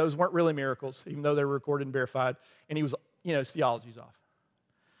ignorant. Those weren't really miracles, even though they were recorded and verified. And he was, his theology's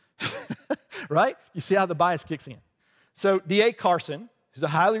off. Right? You see how the bias kicks in. So D.A. Carson, who's a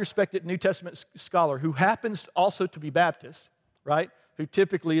highly respected New Testament scholar who happens also to be Baptist, right? who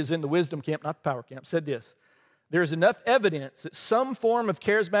typically is in the wisdom camp, not the power camp, said this: there is enough evidence that some form of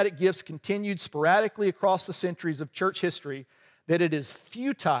charismatic gifts continued sporadically across the centuries of church history that it is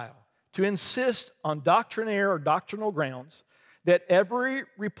futile to insist on doctrinaire or doctrinal grounds that every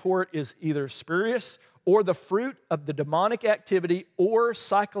report is either spurious or the fruit of the demonic activity or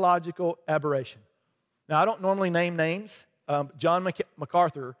psychological aberration. Now, I don't normally name names. John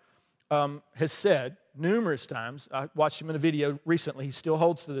MacArthur has said numerous times, I watched him in a video recently, he still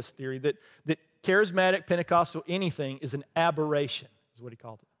holds to this theory, that charismatic, Pentecostal, anything is an aberration, is what he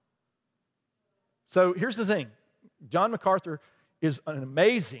called it. So here's the thing. John MacArthur is an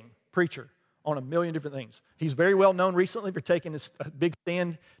amazing preacher on a million different things. He's very well known recently for taking this big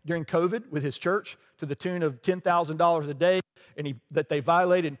stand during COVID with his church to the tune of $10,000 a day, and that they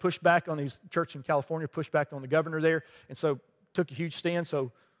violated and pushed back on these church in California, pushed back on the governor there, and so took a huge stand.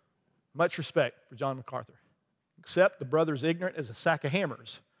 So much respect for John MacArthur. Except the brother's ignorant as a sack of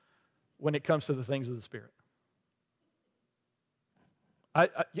hammers when it comes to the things of the Spirit.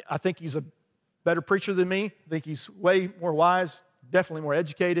 I think he's a better preacher than me. I think he's way more wise, definitely more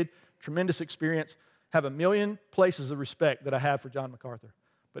educated, tremendous experience. Have a million places of respect that I have for John MacArthur,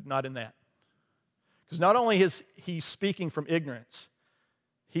 but not in that. Because not only is he speaking from ignorance,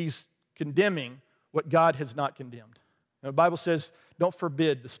 he's condemning what God has not condemned. Now, the Bible says, don't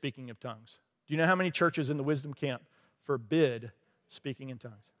forbid the speaking of tongues. Do you know how many churches in the wisdom camp forbid speaking in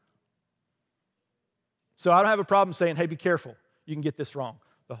tongues? So I don't have a problem saying, hey, be careful. You can get this wrong.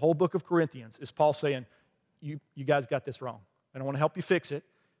 The whole book of Corinthians is Paul saying, you guys got this wrong. And I want to help you fix it,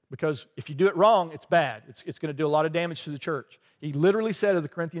 because if you do it wrong, it's bad. It's going to do a lot of damage to the church. He literally said to the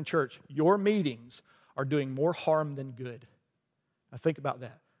Corinthian church, your meetings are doing more harm than good. Now think about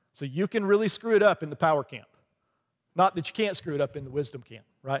that. So you can really screw it up in the power camp. Not that you can't screw it up in the wisdom camp,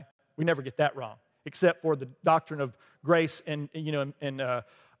 right? We never get that wrong, except for the doctrine of grace and the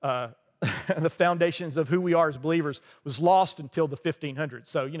foundations of who we are as believers was lost until the 1500s.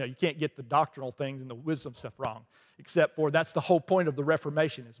 So, you can't get the doctrinal things and the wisdom stuff wrong, except for that's the whole point of the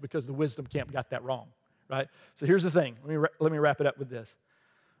Reformation, is because the wisdom camp got that wrong, right? So here's the thing. Let me wrap it up with this.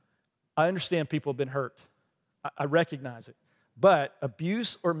 I understand people have been hurt. I recognize it. But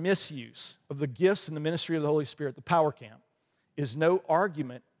abuse or misuse of the gifts and the ministry of the Holy Spirit, the power camp, is no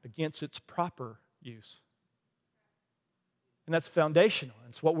argument against its proper use. And that's foundational.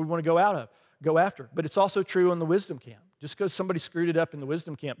 It's what we want to go after. But it's also true in the wisdom camp. Just because somebody screwed it up in the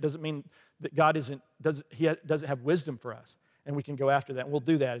wisdom camp doesn't mean that God doesn't have wisdom for us. And we can go after that. And we'll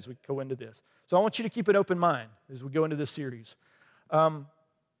do that as we go into this. So I want you to keep an open mind as we go into this series. Not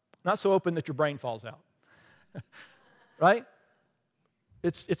so open that your brain falls out. Right?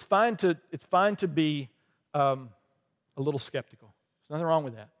 It's fine to be a little skeptical. There's nothing wrong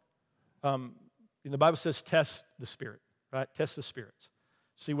with that. The Bible says test the Spirit. Right? Test the spirits.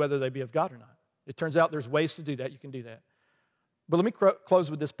 See whether they be of God or not. It turns out there's ways to do that. You can do that. But let me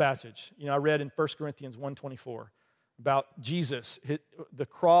close with this passage. I read in 1 Corinthians 1:24 about Jesus, the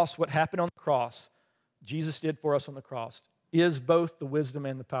cross, what happened on the cross, Jesus did for us on the cross, is both the wisdom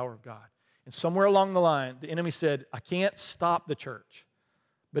and the power of God. And somewhere along the line, the enemy said, I can't stop the church,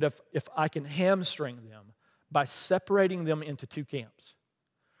 but if I can hamstring them by separating them into two camps.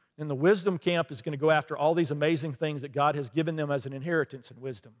 And the wisdom camp is going to go after all these amazing things that God has given them as an inheritance in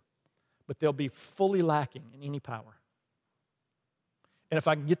wisdom. But they'll be fully lacking in any power. And if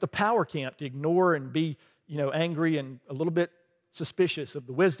I can get the power camp to ignore and be, angry and a little bit suspicious of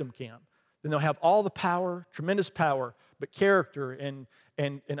the wisdom camp, then they'll have all the power, tremendous power, but character and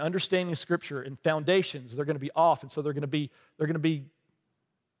understanding of Scripture and foundations, they're going to be off. And so they're going to be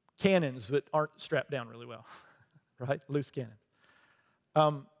cannons that aren't strapped down really well, right? Loose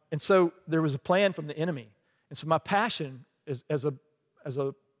cannon. And so there was a plan from the enemy. And so my passion as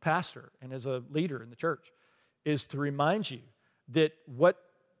a pastor and as a leader in the church is to remind you that what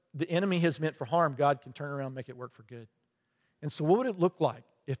the enemy has meant for harm, God can turn around and make it work for good. And so what would it look like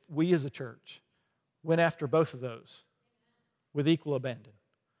if we as a church went after both of those with equal abandon?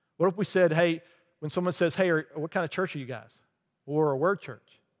 What if we said, hey, when someone says, hey, what kind of church are you guys? Or a word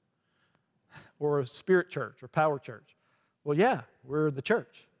church? Or a spirit church or power church? Well, yeah, we're the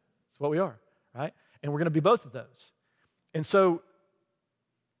church. That's what we are, right? And we're going to be both of those. And so,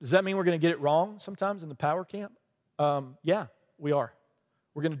 does that mean we're going to get it wrong sometimes in the power camp? Yeah, we are.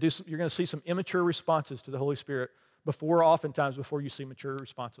 You're going to see some immature responses to the Holy Spirit oftentimes before you see mature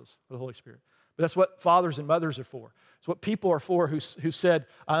responses to the Holy Spirit. But that's what fathers and mothers are for. It's what people are for who said,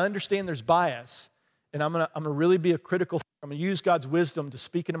 I understand there's bias, and I'm going to really be a critical. I'm going to use God's wisdom to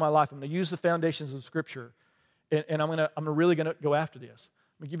speak into my life. I'm going to use the foundations of Scripture. And I'm really going to go after this.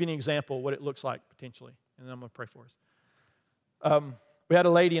 I'm going to give you an example of what it looks like potentially, and then I'm going to pray for us. We had a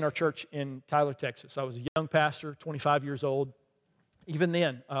lady in our church in Tyler, Texas. I was a young pastor, 25 years old. Even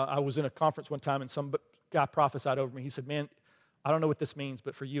then, I was in a conference one time, and some guy prophesied over me. He said, man, I don't know what this means,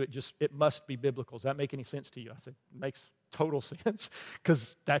 but for you, it must be biblical. Does that make any sense to you? I said, it makes total sense,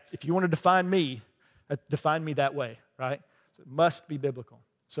 because if you want to define me that way, right? So it must be biblical.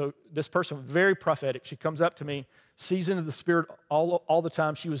 So this person, very prophetic, she comes up to me, sees into the Spirit all the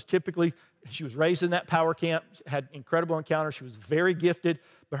time. She was raised in that power camp, had incredible encounters. She was very gifted,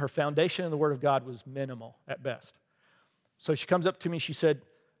 but her foundation in the Word of God was minimal at best. So she comes up to me, she said,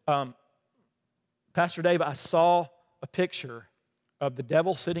 Pastor Dave, I saw a picture of the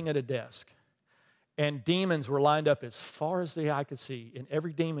devil sitting at a desk, and demons were lined up as far as the eye could see, and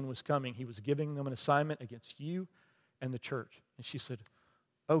every demon was coming. He was giving them an assignment against you and the church. And she said,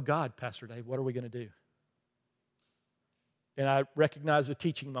 oh God, Pastor Dave, what are we going to do? And I recognized the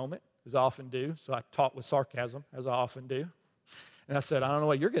teaching moment, as I often do, so I taught with sarcasm, as I often do. And I said, I don't know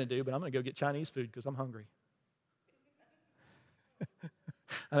what you're going to do, but I'm going to go get Chinese food because I'm hungry.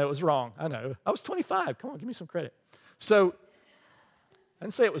 I know it was wrong. I know. I was 25. Come on, give me some credit. So I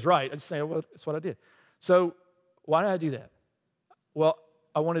didn't say it was right. I just said, well, that's what I did. So why did I do that? Well,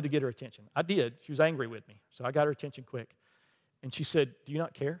 I wanted to get her attention. I did. She was angry with me, so I got her attention quick. And she said, do you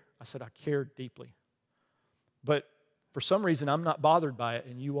not care? I said, I care deeply. But for some reason, I'm not bothered by it,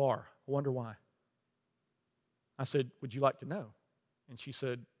 and you are. I wonder why. I said, would you like to know? And she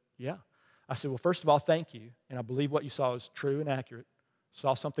said, yeah. I said, well, first of all, thank you. And I believe what you saw is true and accurate.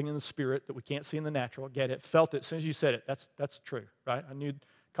 Saw something in the Spirit that we can't see in the natural. Get it, felt it. As soon as you said it, that's true, right? I knew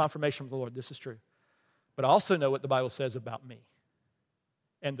confirmation from the Lord. This is true. But I also know what the Bible says about me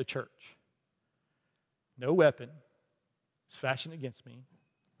and the church. No weapon is fashioned against me,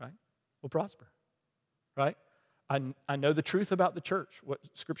 right, will prosper, right? I know the truth about the church, what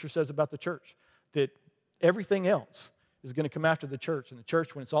Scripture says about the church, that everything else is going to come after the church, and the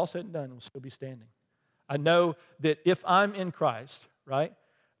church, when it's all said and done, will still be standing. I know that if I'm in Christ, right,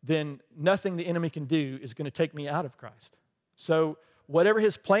 then nothing the enemy can do is going to take me out of Christ. So whatever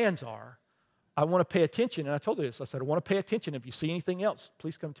his plans are, I want to pay attention. And I told her this. I said, I want to pay attention. If you see anything else,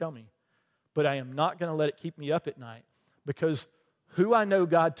 please come tell me. But I am not going to let it keep me up at night, because who I know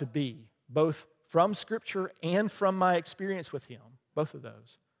God to be, both from Scripture and from my experience with him, both of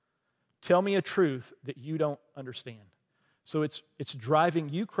those, tell me a truth that you don't understand. So it's driving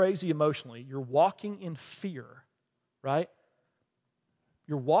you crazy emotionally. You're walking in fear, right?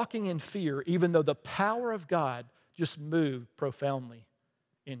 You're walking in fear even though the power of God just moved profoundly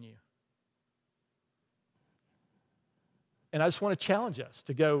in you. And I just want to challenge us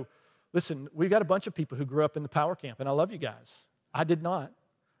to go, listen, we've got a bunch of people who grew up in the power camp, and I love you guys. I did not.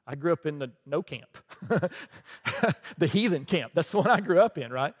 I grew up in the no camp, the heathen camp. That's the one I grew up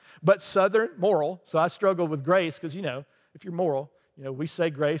in, right? But Southern, moral, so I struggled with grace because, if you're moral, we say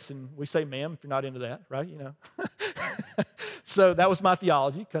grace and we say ma'am if you're not into that, right? So that was my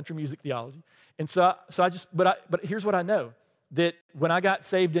theology, country music theology. And but here's what I know, that when I got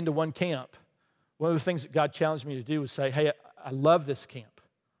saved into one camp, one of the things that God challenged me to do was say, hey, I love this camp.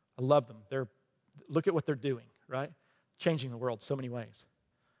 I love them. Look at what they're doing, right? Changing the world so many ways.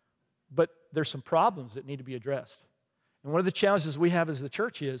 But there's some problems that need to be addressed. And one of the challenges we have as the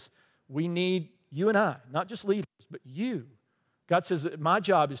church is we need you and I, not just leaders, but you. God says that my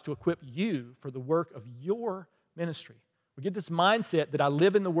job is to equip you for the work of your ministry. We get this mindset that I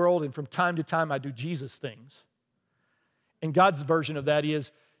live in the world and from time to time I do Jesus things. And God's version of that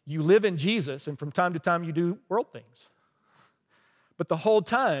is you live in Jesus and from time to time you do world things. But the whole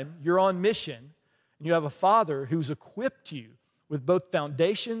time you're on mission and you have a Father who's equipped you with both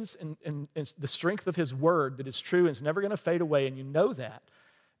foundations and the strength of His Word that is true and is never going to fade away, and you know that.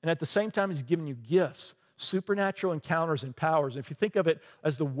 And at the same time, He's given you gifts, supernatural encounters and powers. And if you think of it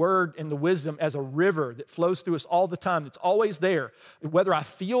as the Word and the wisdom as a river that flows through us all the time, that's always there. Whether I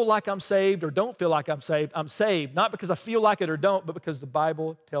feel like I'm saved or don't feel like I'm saved, not because I feel like it or don't, but because the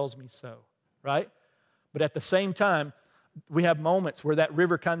Bible tells me so, right? But at the same time, we have moments where that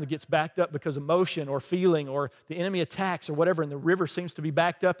river kind of gets backed up because of emotion or feeling or the enemy attacks or whatever, and the river seems to be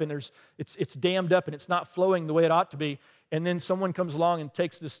backed up and it's dammed up and it's not flowing the way it ought to be. And then someone comes along and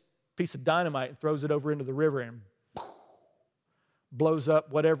takes this piece of dynamite and throws it over into the river and blows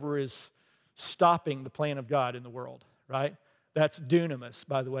up whatever is stopping the plan of God in the world, right? That's dunamis,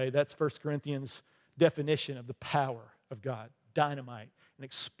 by the way. That's 1 Corinthians definition of the power of God. Dynamite, an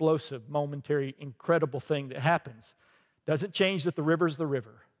explosive, momentary, incredible thing that happens. Doesn't change that the river's the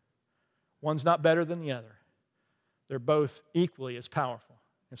river. One's not better than the other. They're both equally as powerful.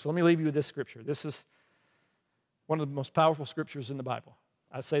 And so let me leave you with this scripture. This is one of the most powerful scriptures in the Bible.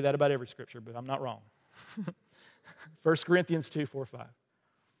 I say that about every scripture, but I'm not wrong. 1 Corinthians 2, 4, 5.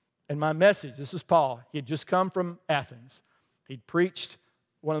 And my message, this is Paul. He had just come from Athens. He'd preached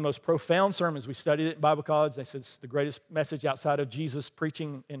one of the most profound sermons. We studied it in Bible college. They said it's the greatest message outside of Jesus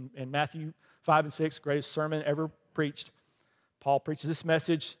preaching in Matthew 5 and 6, greatest sermon ever preached. Paul preaches this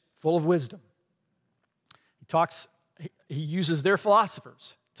message full of wisdom. He uses their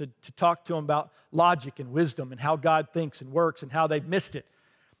philosophers to talk to them about logic and wisdom and how God thinks and works and how they've missed it.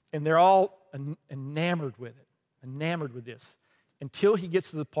 And they're all enamored with it, enamored with this, until he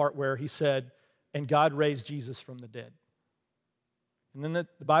gets to the part where he said, and God raised Jesus from the dead. And then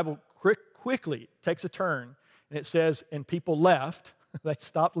the Bible quickly takes a turn, and it says, and people left. They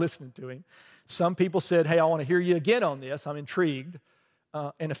stopped listening to him. Some people said, hey, I want to hear you again on this. I'm intrigued.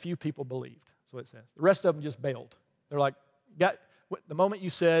 And a few people believed. That's what it says. The rest of them just bailed. They're like, the moment you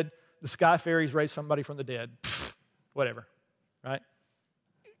said the sky fairies raised somebody from the dead, whatever, right?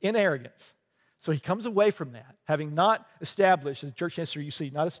 In arrogance. So he comes away from that, having not established, in church history you see,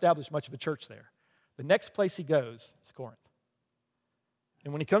 not established much of a church there. The next place he goes is Corinth.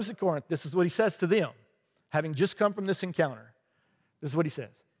 And when he comes to Corinth, this is what he says to them, having just come from this encounter. This is what he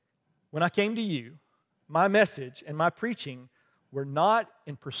says. When I came to you, my message and my preaching were not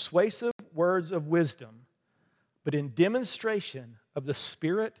in persuasive words of wisdom, but in demonstration of the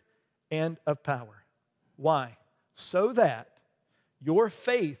Spirit and of power. Why? So that your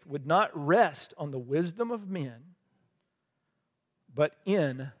faith would not rest on the wisdom of men, but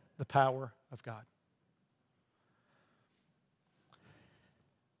in the power of God.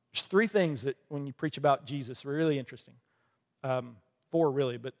 There's three things that when you preach about Jesus are really interesting. Four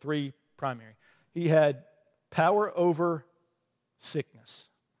really, but three primary. He had power over sickness.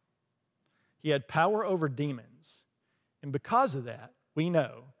 He had power over demons. And because of that, we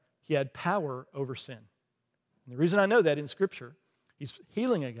know he had power over sin. And the reason I know that in Scripture, he's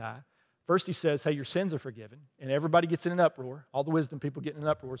healing a guy. First he says, hey, your sins are forgiven. And everybody gets in an uproar. All the wisdom people get in an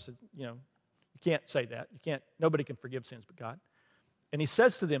uproar. Said, you can't say that. Nobody can forgive sins but God. And he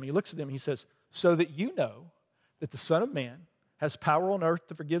says to them, he looks at them, and he says, so that you know that the Son of Man has power on earth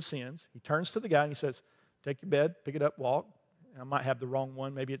to forgive sins. He turns to the guy and he says, take your bed, pick it up, walk. I might have the wrong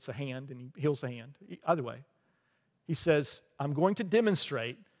one. Maybe it's a hand, and he heals the hand. Either way. He says, I'm going to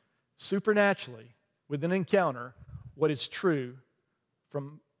demonstrate supernaturally with an encounter what is true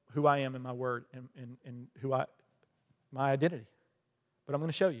from who I am in my word and my identity. But I'm going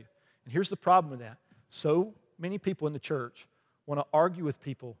to show you. And here's the problem with that. So many people in the church want to argue with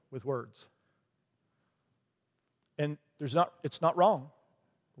people with words. And it's not wrong.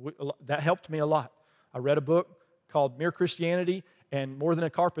 That helped me a lot. I read a book called Mere Christianity and More Than a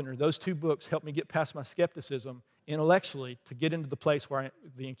Carpenter. Those two books helped me get past my skepticism intellectually to get into the place where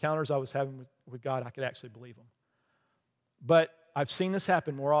the encounters I was having with God, I could actually believe them. But I've seen this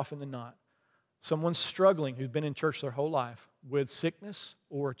happen more often than not. Someone's struggling who's been in church their whole life with sickness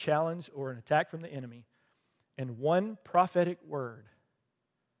or a challenge or an attack from the enemy, and one prophetic word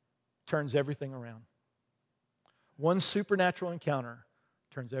turns everything around. One supernatural encounter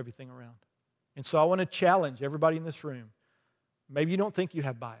turns everything around. And so I want to challenge everybody in this room. Maybe you don't think you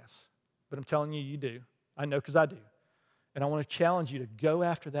have bias, but I'm telling you, you do. I know because I do. And I want to challenge you to go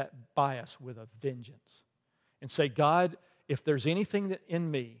after that bias with a vengeance and say, God, if there's anything that in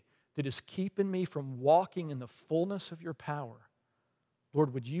me that is keeping me from walking in the fullness of your power,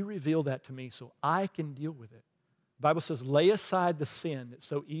 Lord, would you reveal that to me so I can deal with it? The Bible says, lay aside the sin that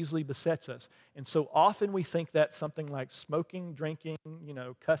so easily besets us. And so often we think that's something like smoking, drinking,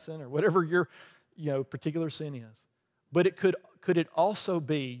 cussing, or whatever your particular sin is. But it could it also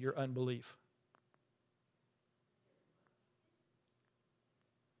be your unbelief?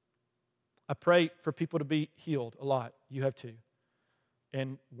 I pray for people to be healed a lot. You have too.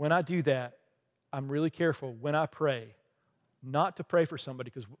 And when I do that, I'm really careful when I pray not to pray for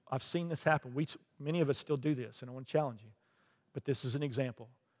somebody, because I've seen this happen. Many of us still do this, and I want to challenge you. But this is an example.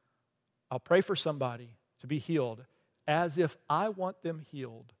 I'll pray for somebody to be healed as if I want them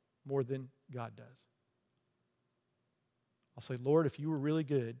healed more than God does. I'll say, Lord, if you were really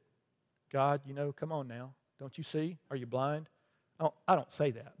good, God, come on now. Don't you see? Are you blind? I don't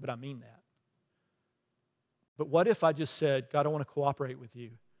say that, but I mean that. But what if I just said, God, I want to cooperate with you,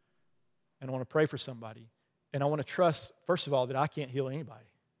 and I want to pray for somebody, and I want to trust, first of all, that I can't heal anybody.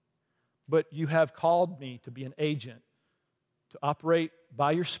 But you have called me to be an agent, to operate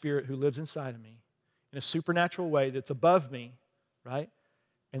by your Spirit who lives inside of me in a supernatural way that's above me, right?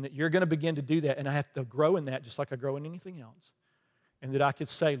 And that you're going to begin to do that, and I have to grow in that just like I grow in anything else. And that I could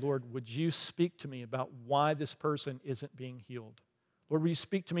say, Lord, would you speak to me about why this person isn't being healed? Lord, will you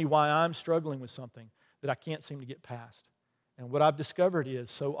speak to me why I'm struggling with something that I can't seem to get past? And what I've discovered is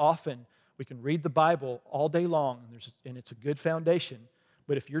so often We can read the Bible all day long, and it's a good foundation.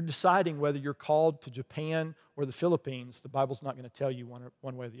 But if you're deciding whether you're called to Japan or the Philippines, the Bible's not going to tell you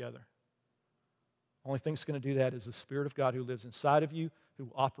one way or the other. Only thing that's going to do that is the Spirit of God who lives inside of you, who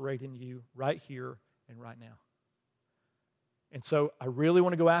will operate in you right here and right now. And so I really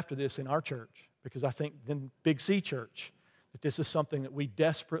want to go after this in our church, because I think in Big C Church that this is something that we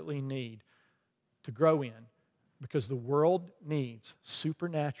desperately need to grow in, because the world needs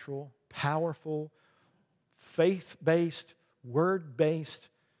supernatural, powerful, faith-based, word-based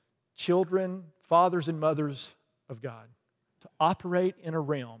children, fathers and mothers of God to operate in a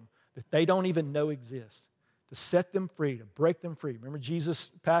realm that they don't even know exists, to set them free, to break them free. Remember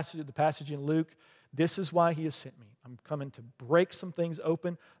the passage in Luke? This is why he has sent me. I'm coming to break some things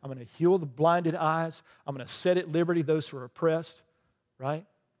open. I'm going to heal the blinded eyes. I'm going to set at liberty those who are oppressed, right?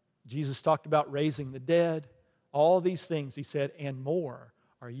 Jesus talked about raising the dead. All these things, he said, and more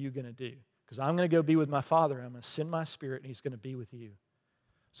are you going to do. Because I'm going to go be with my Father, and I'm going to send my Spirit, and he's going to be with you.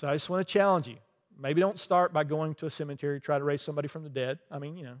 So I just want to challenge you. Maybe don't start by going to a cemetery, try to raise somebody from the dead. I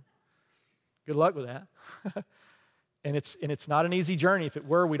mean, good luck with that. And it's not an easy journey. If it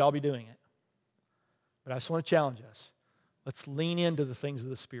were, we'd all be doing it. But I just want to challenge us. Let's lean into the things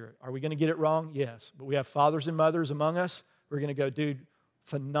of the Spirit. Are we going to get it wrong? Yes. But we have fathers and mothers among us. We're going to go, dude,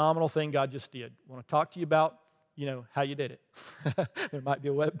 phenomenal thing God just did. I want to talk to you about, how you did it. There might be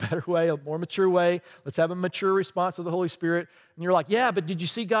a better way, a more mature way. Let's have a mature response to the Holy Spirit. And you're like, yeah, but did you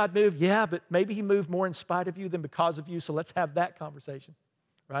see God move? Yeah, but maybe he moved more in spite of you than because of you, so let's have that conversation,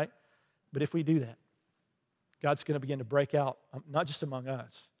 right? But if we do that, God's going to begin to break out, not just among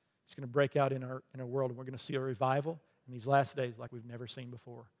us. It's going to break out in our world, and we're going to see a revival in these last days like we've never seen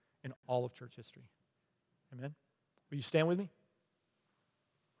before in all of church history. Amen? Will you stand with me?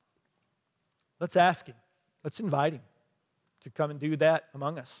 Let's ask him. Let's invite him to come and do that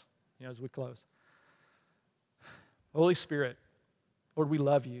among us, as we close. Holy Spirit, Lord, we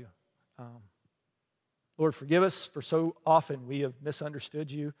love you. Lord, forgive us for so often we have misunderstood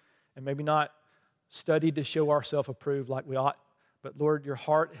you and maybe not studied to show ourselves approved like we ought. But Lord, your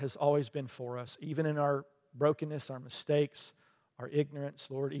heart has always been for us, even in our brokenness, our mistakes, our ignorance,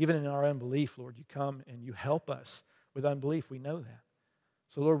 Lord, even in our unbelief, Lord, you come and you help us with unbelief. We know that.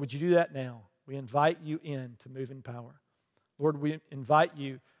 So Lord, would you do that now? We invite you in to move in power. Lord, we invite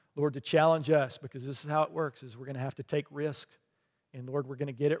you, Lord, to challenge us, because this is how it works, is we're going to have to take risk. And Lord, we're going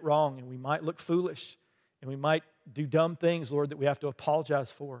to get it wrong, and we might look foolish, and we might do dumb things, Lord, that we have to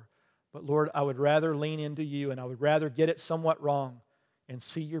apologize for. But Lord, I would rather lean into you, and I would rather get it somewhat wrong and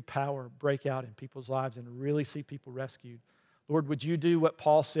see your power break out in people's lives and really see people rescued. Lord, would you do what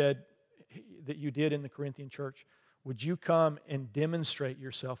Paul said that you did in the Corinthian church? Would you come and demonstrate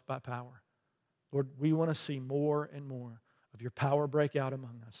yourself by power? Lord, we want to see more and more of your power break out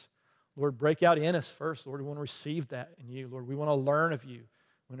among us. Lord, break out in us first. Lord, we want to receive that in you. Lord, we want to learn of you.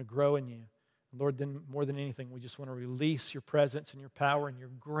 We want to grow in you. And Lord, then more than anything, we just want to release your presence and your power and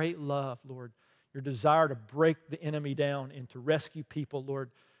your great love, Lord, your desire to break the enemy down and to rescue people,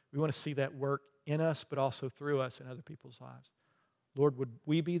 Lord. We want to see that work in us, but also through us in other people's lives. Lord, would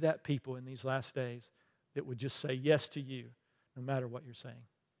we be that people in these last days that would just say yes to you no matter what you're saying?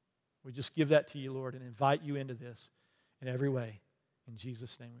 We just give that to you, Lord, and invite you into this in every way. In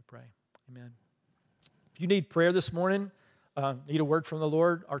Jesus' name we pray. Amen. If you need prayer this morning, need a word from the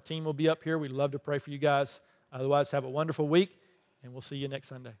Lord, our team will be up here. We'd love to pray for you guys. Otherwise, have a wonderful week, and we'll see you next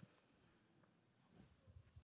Sunday.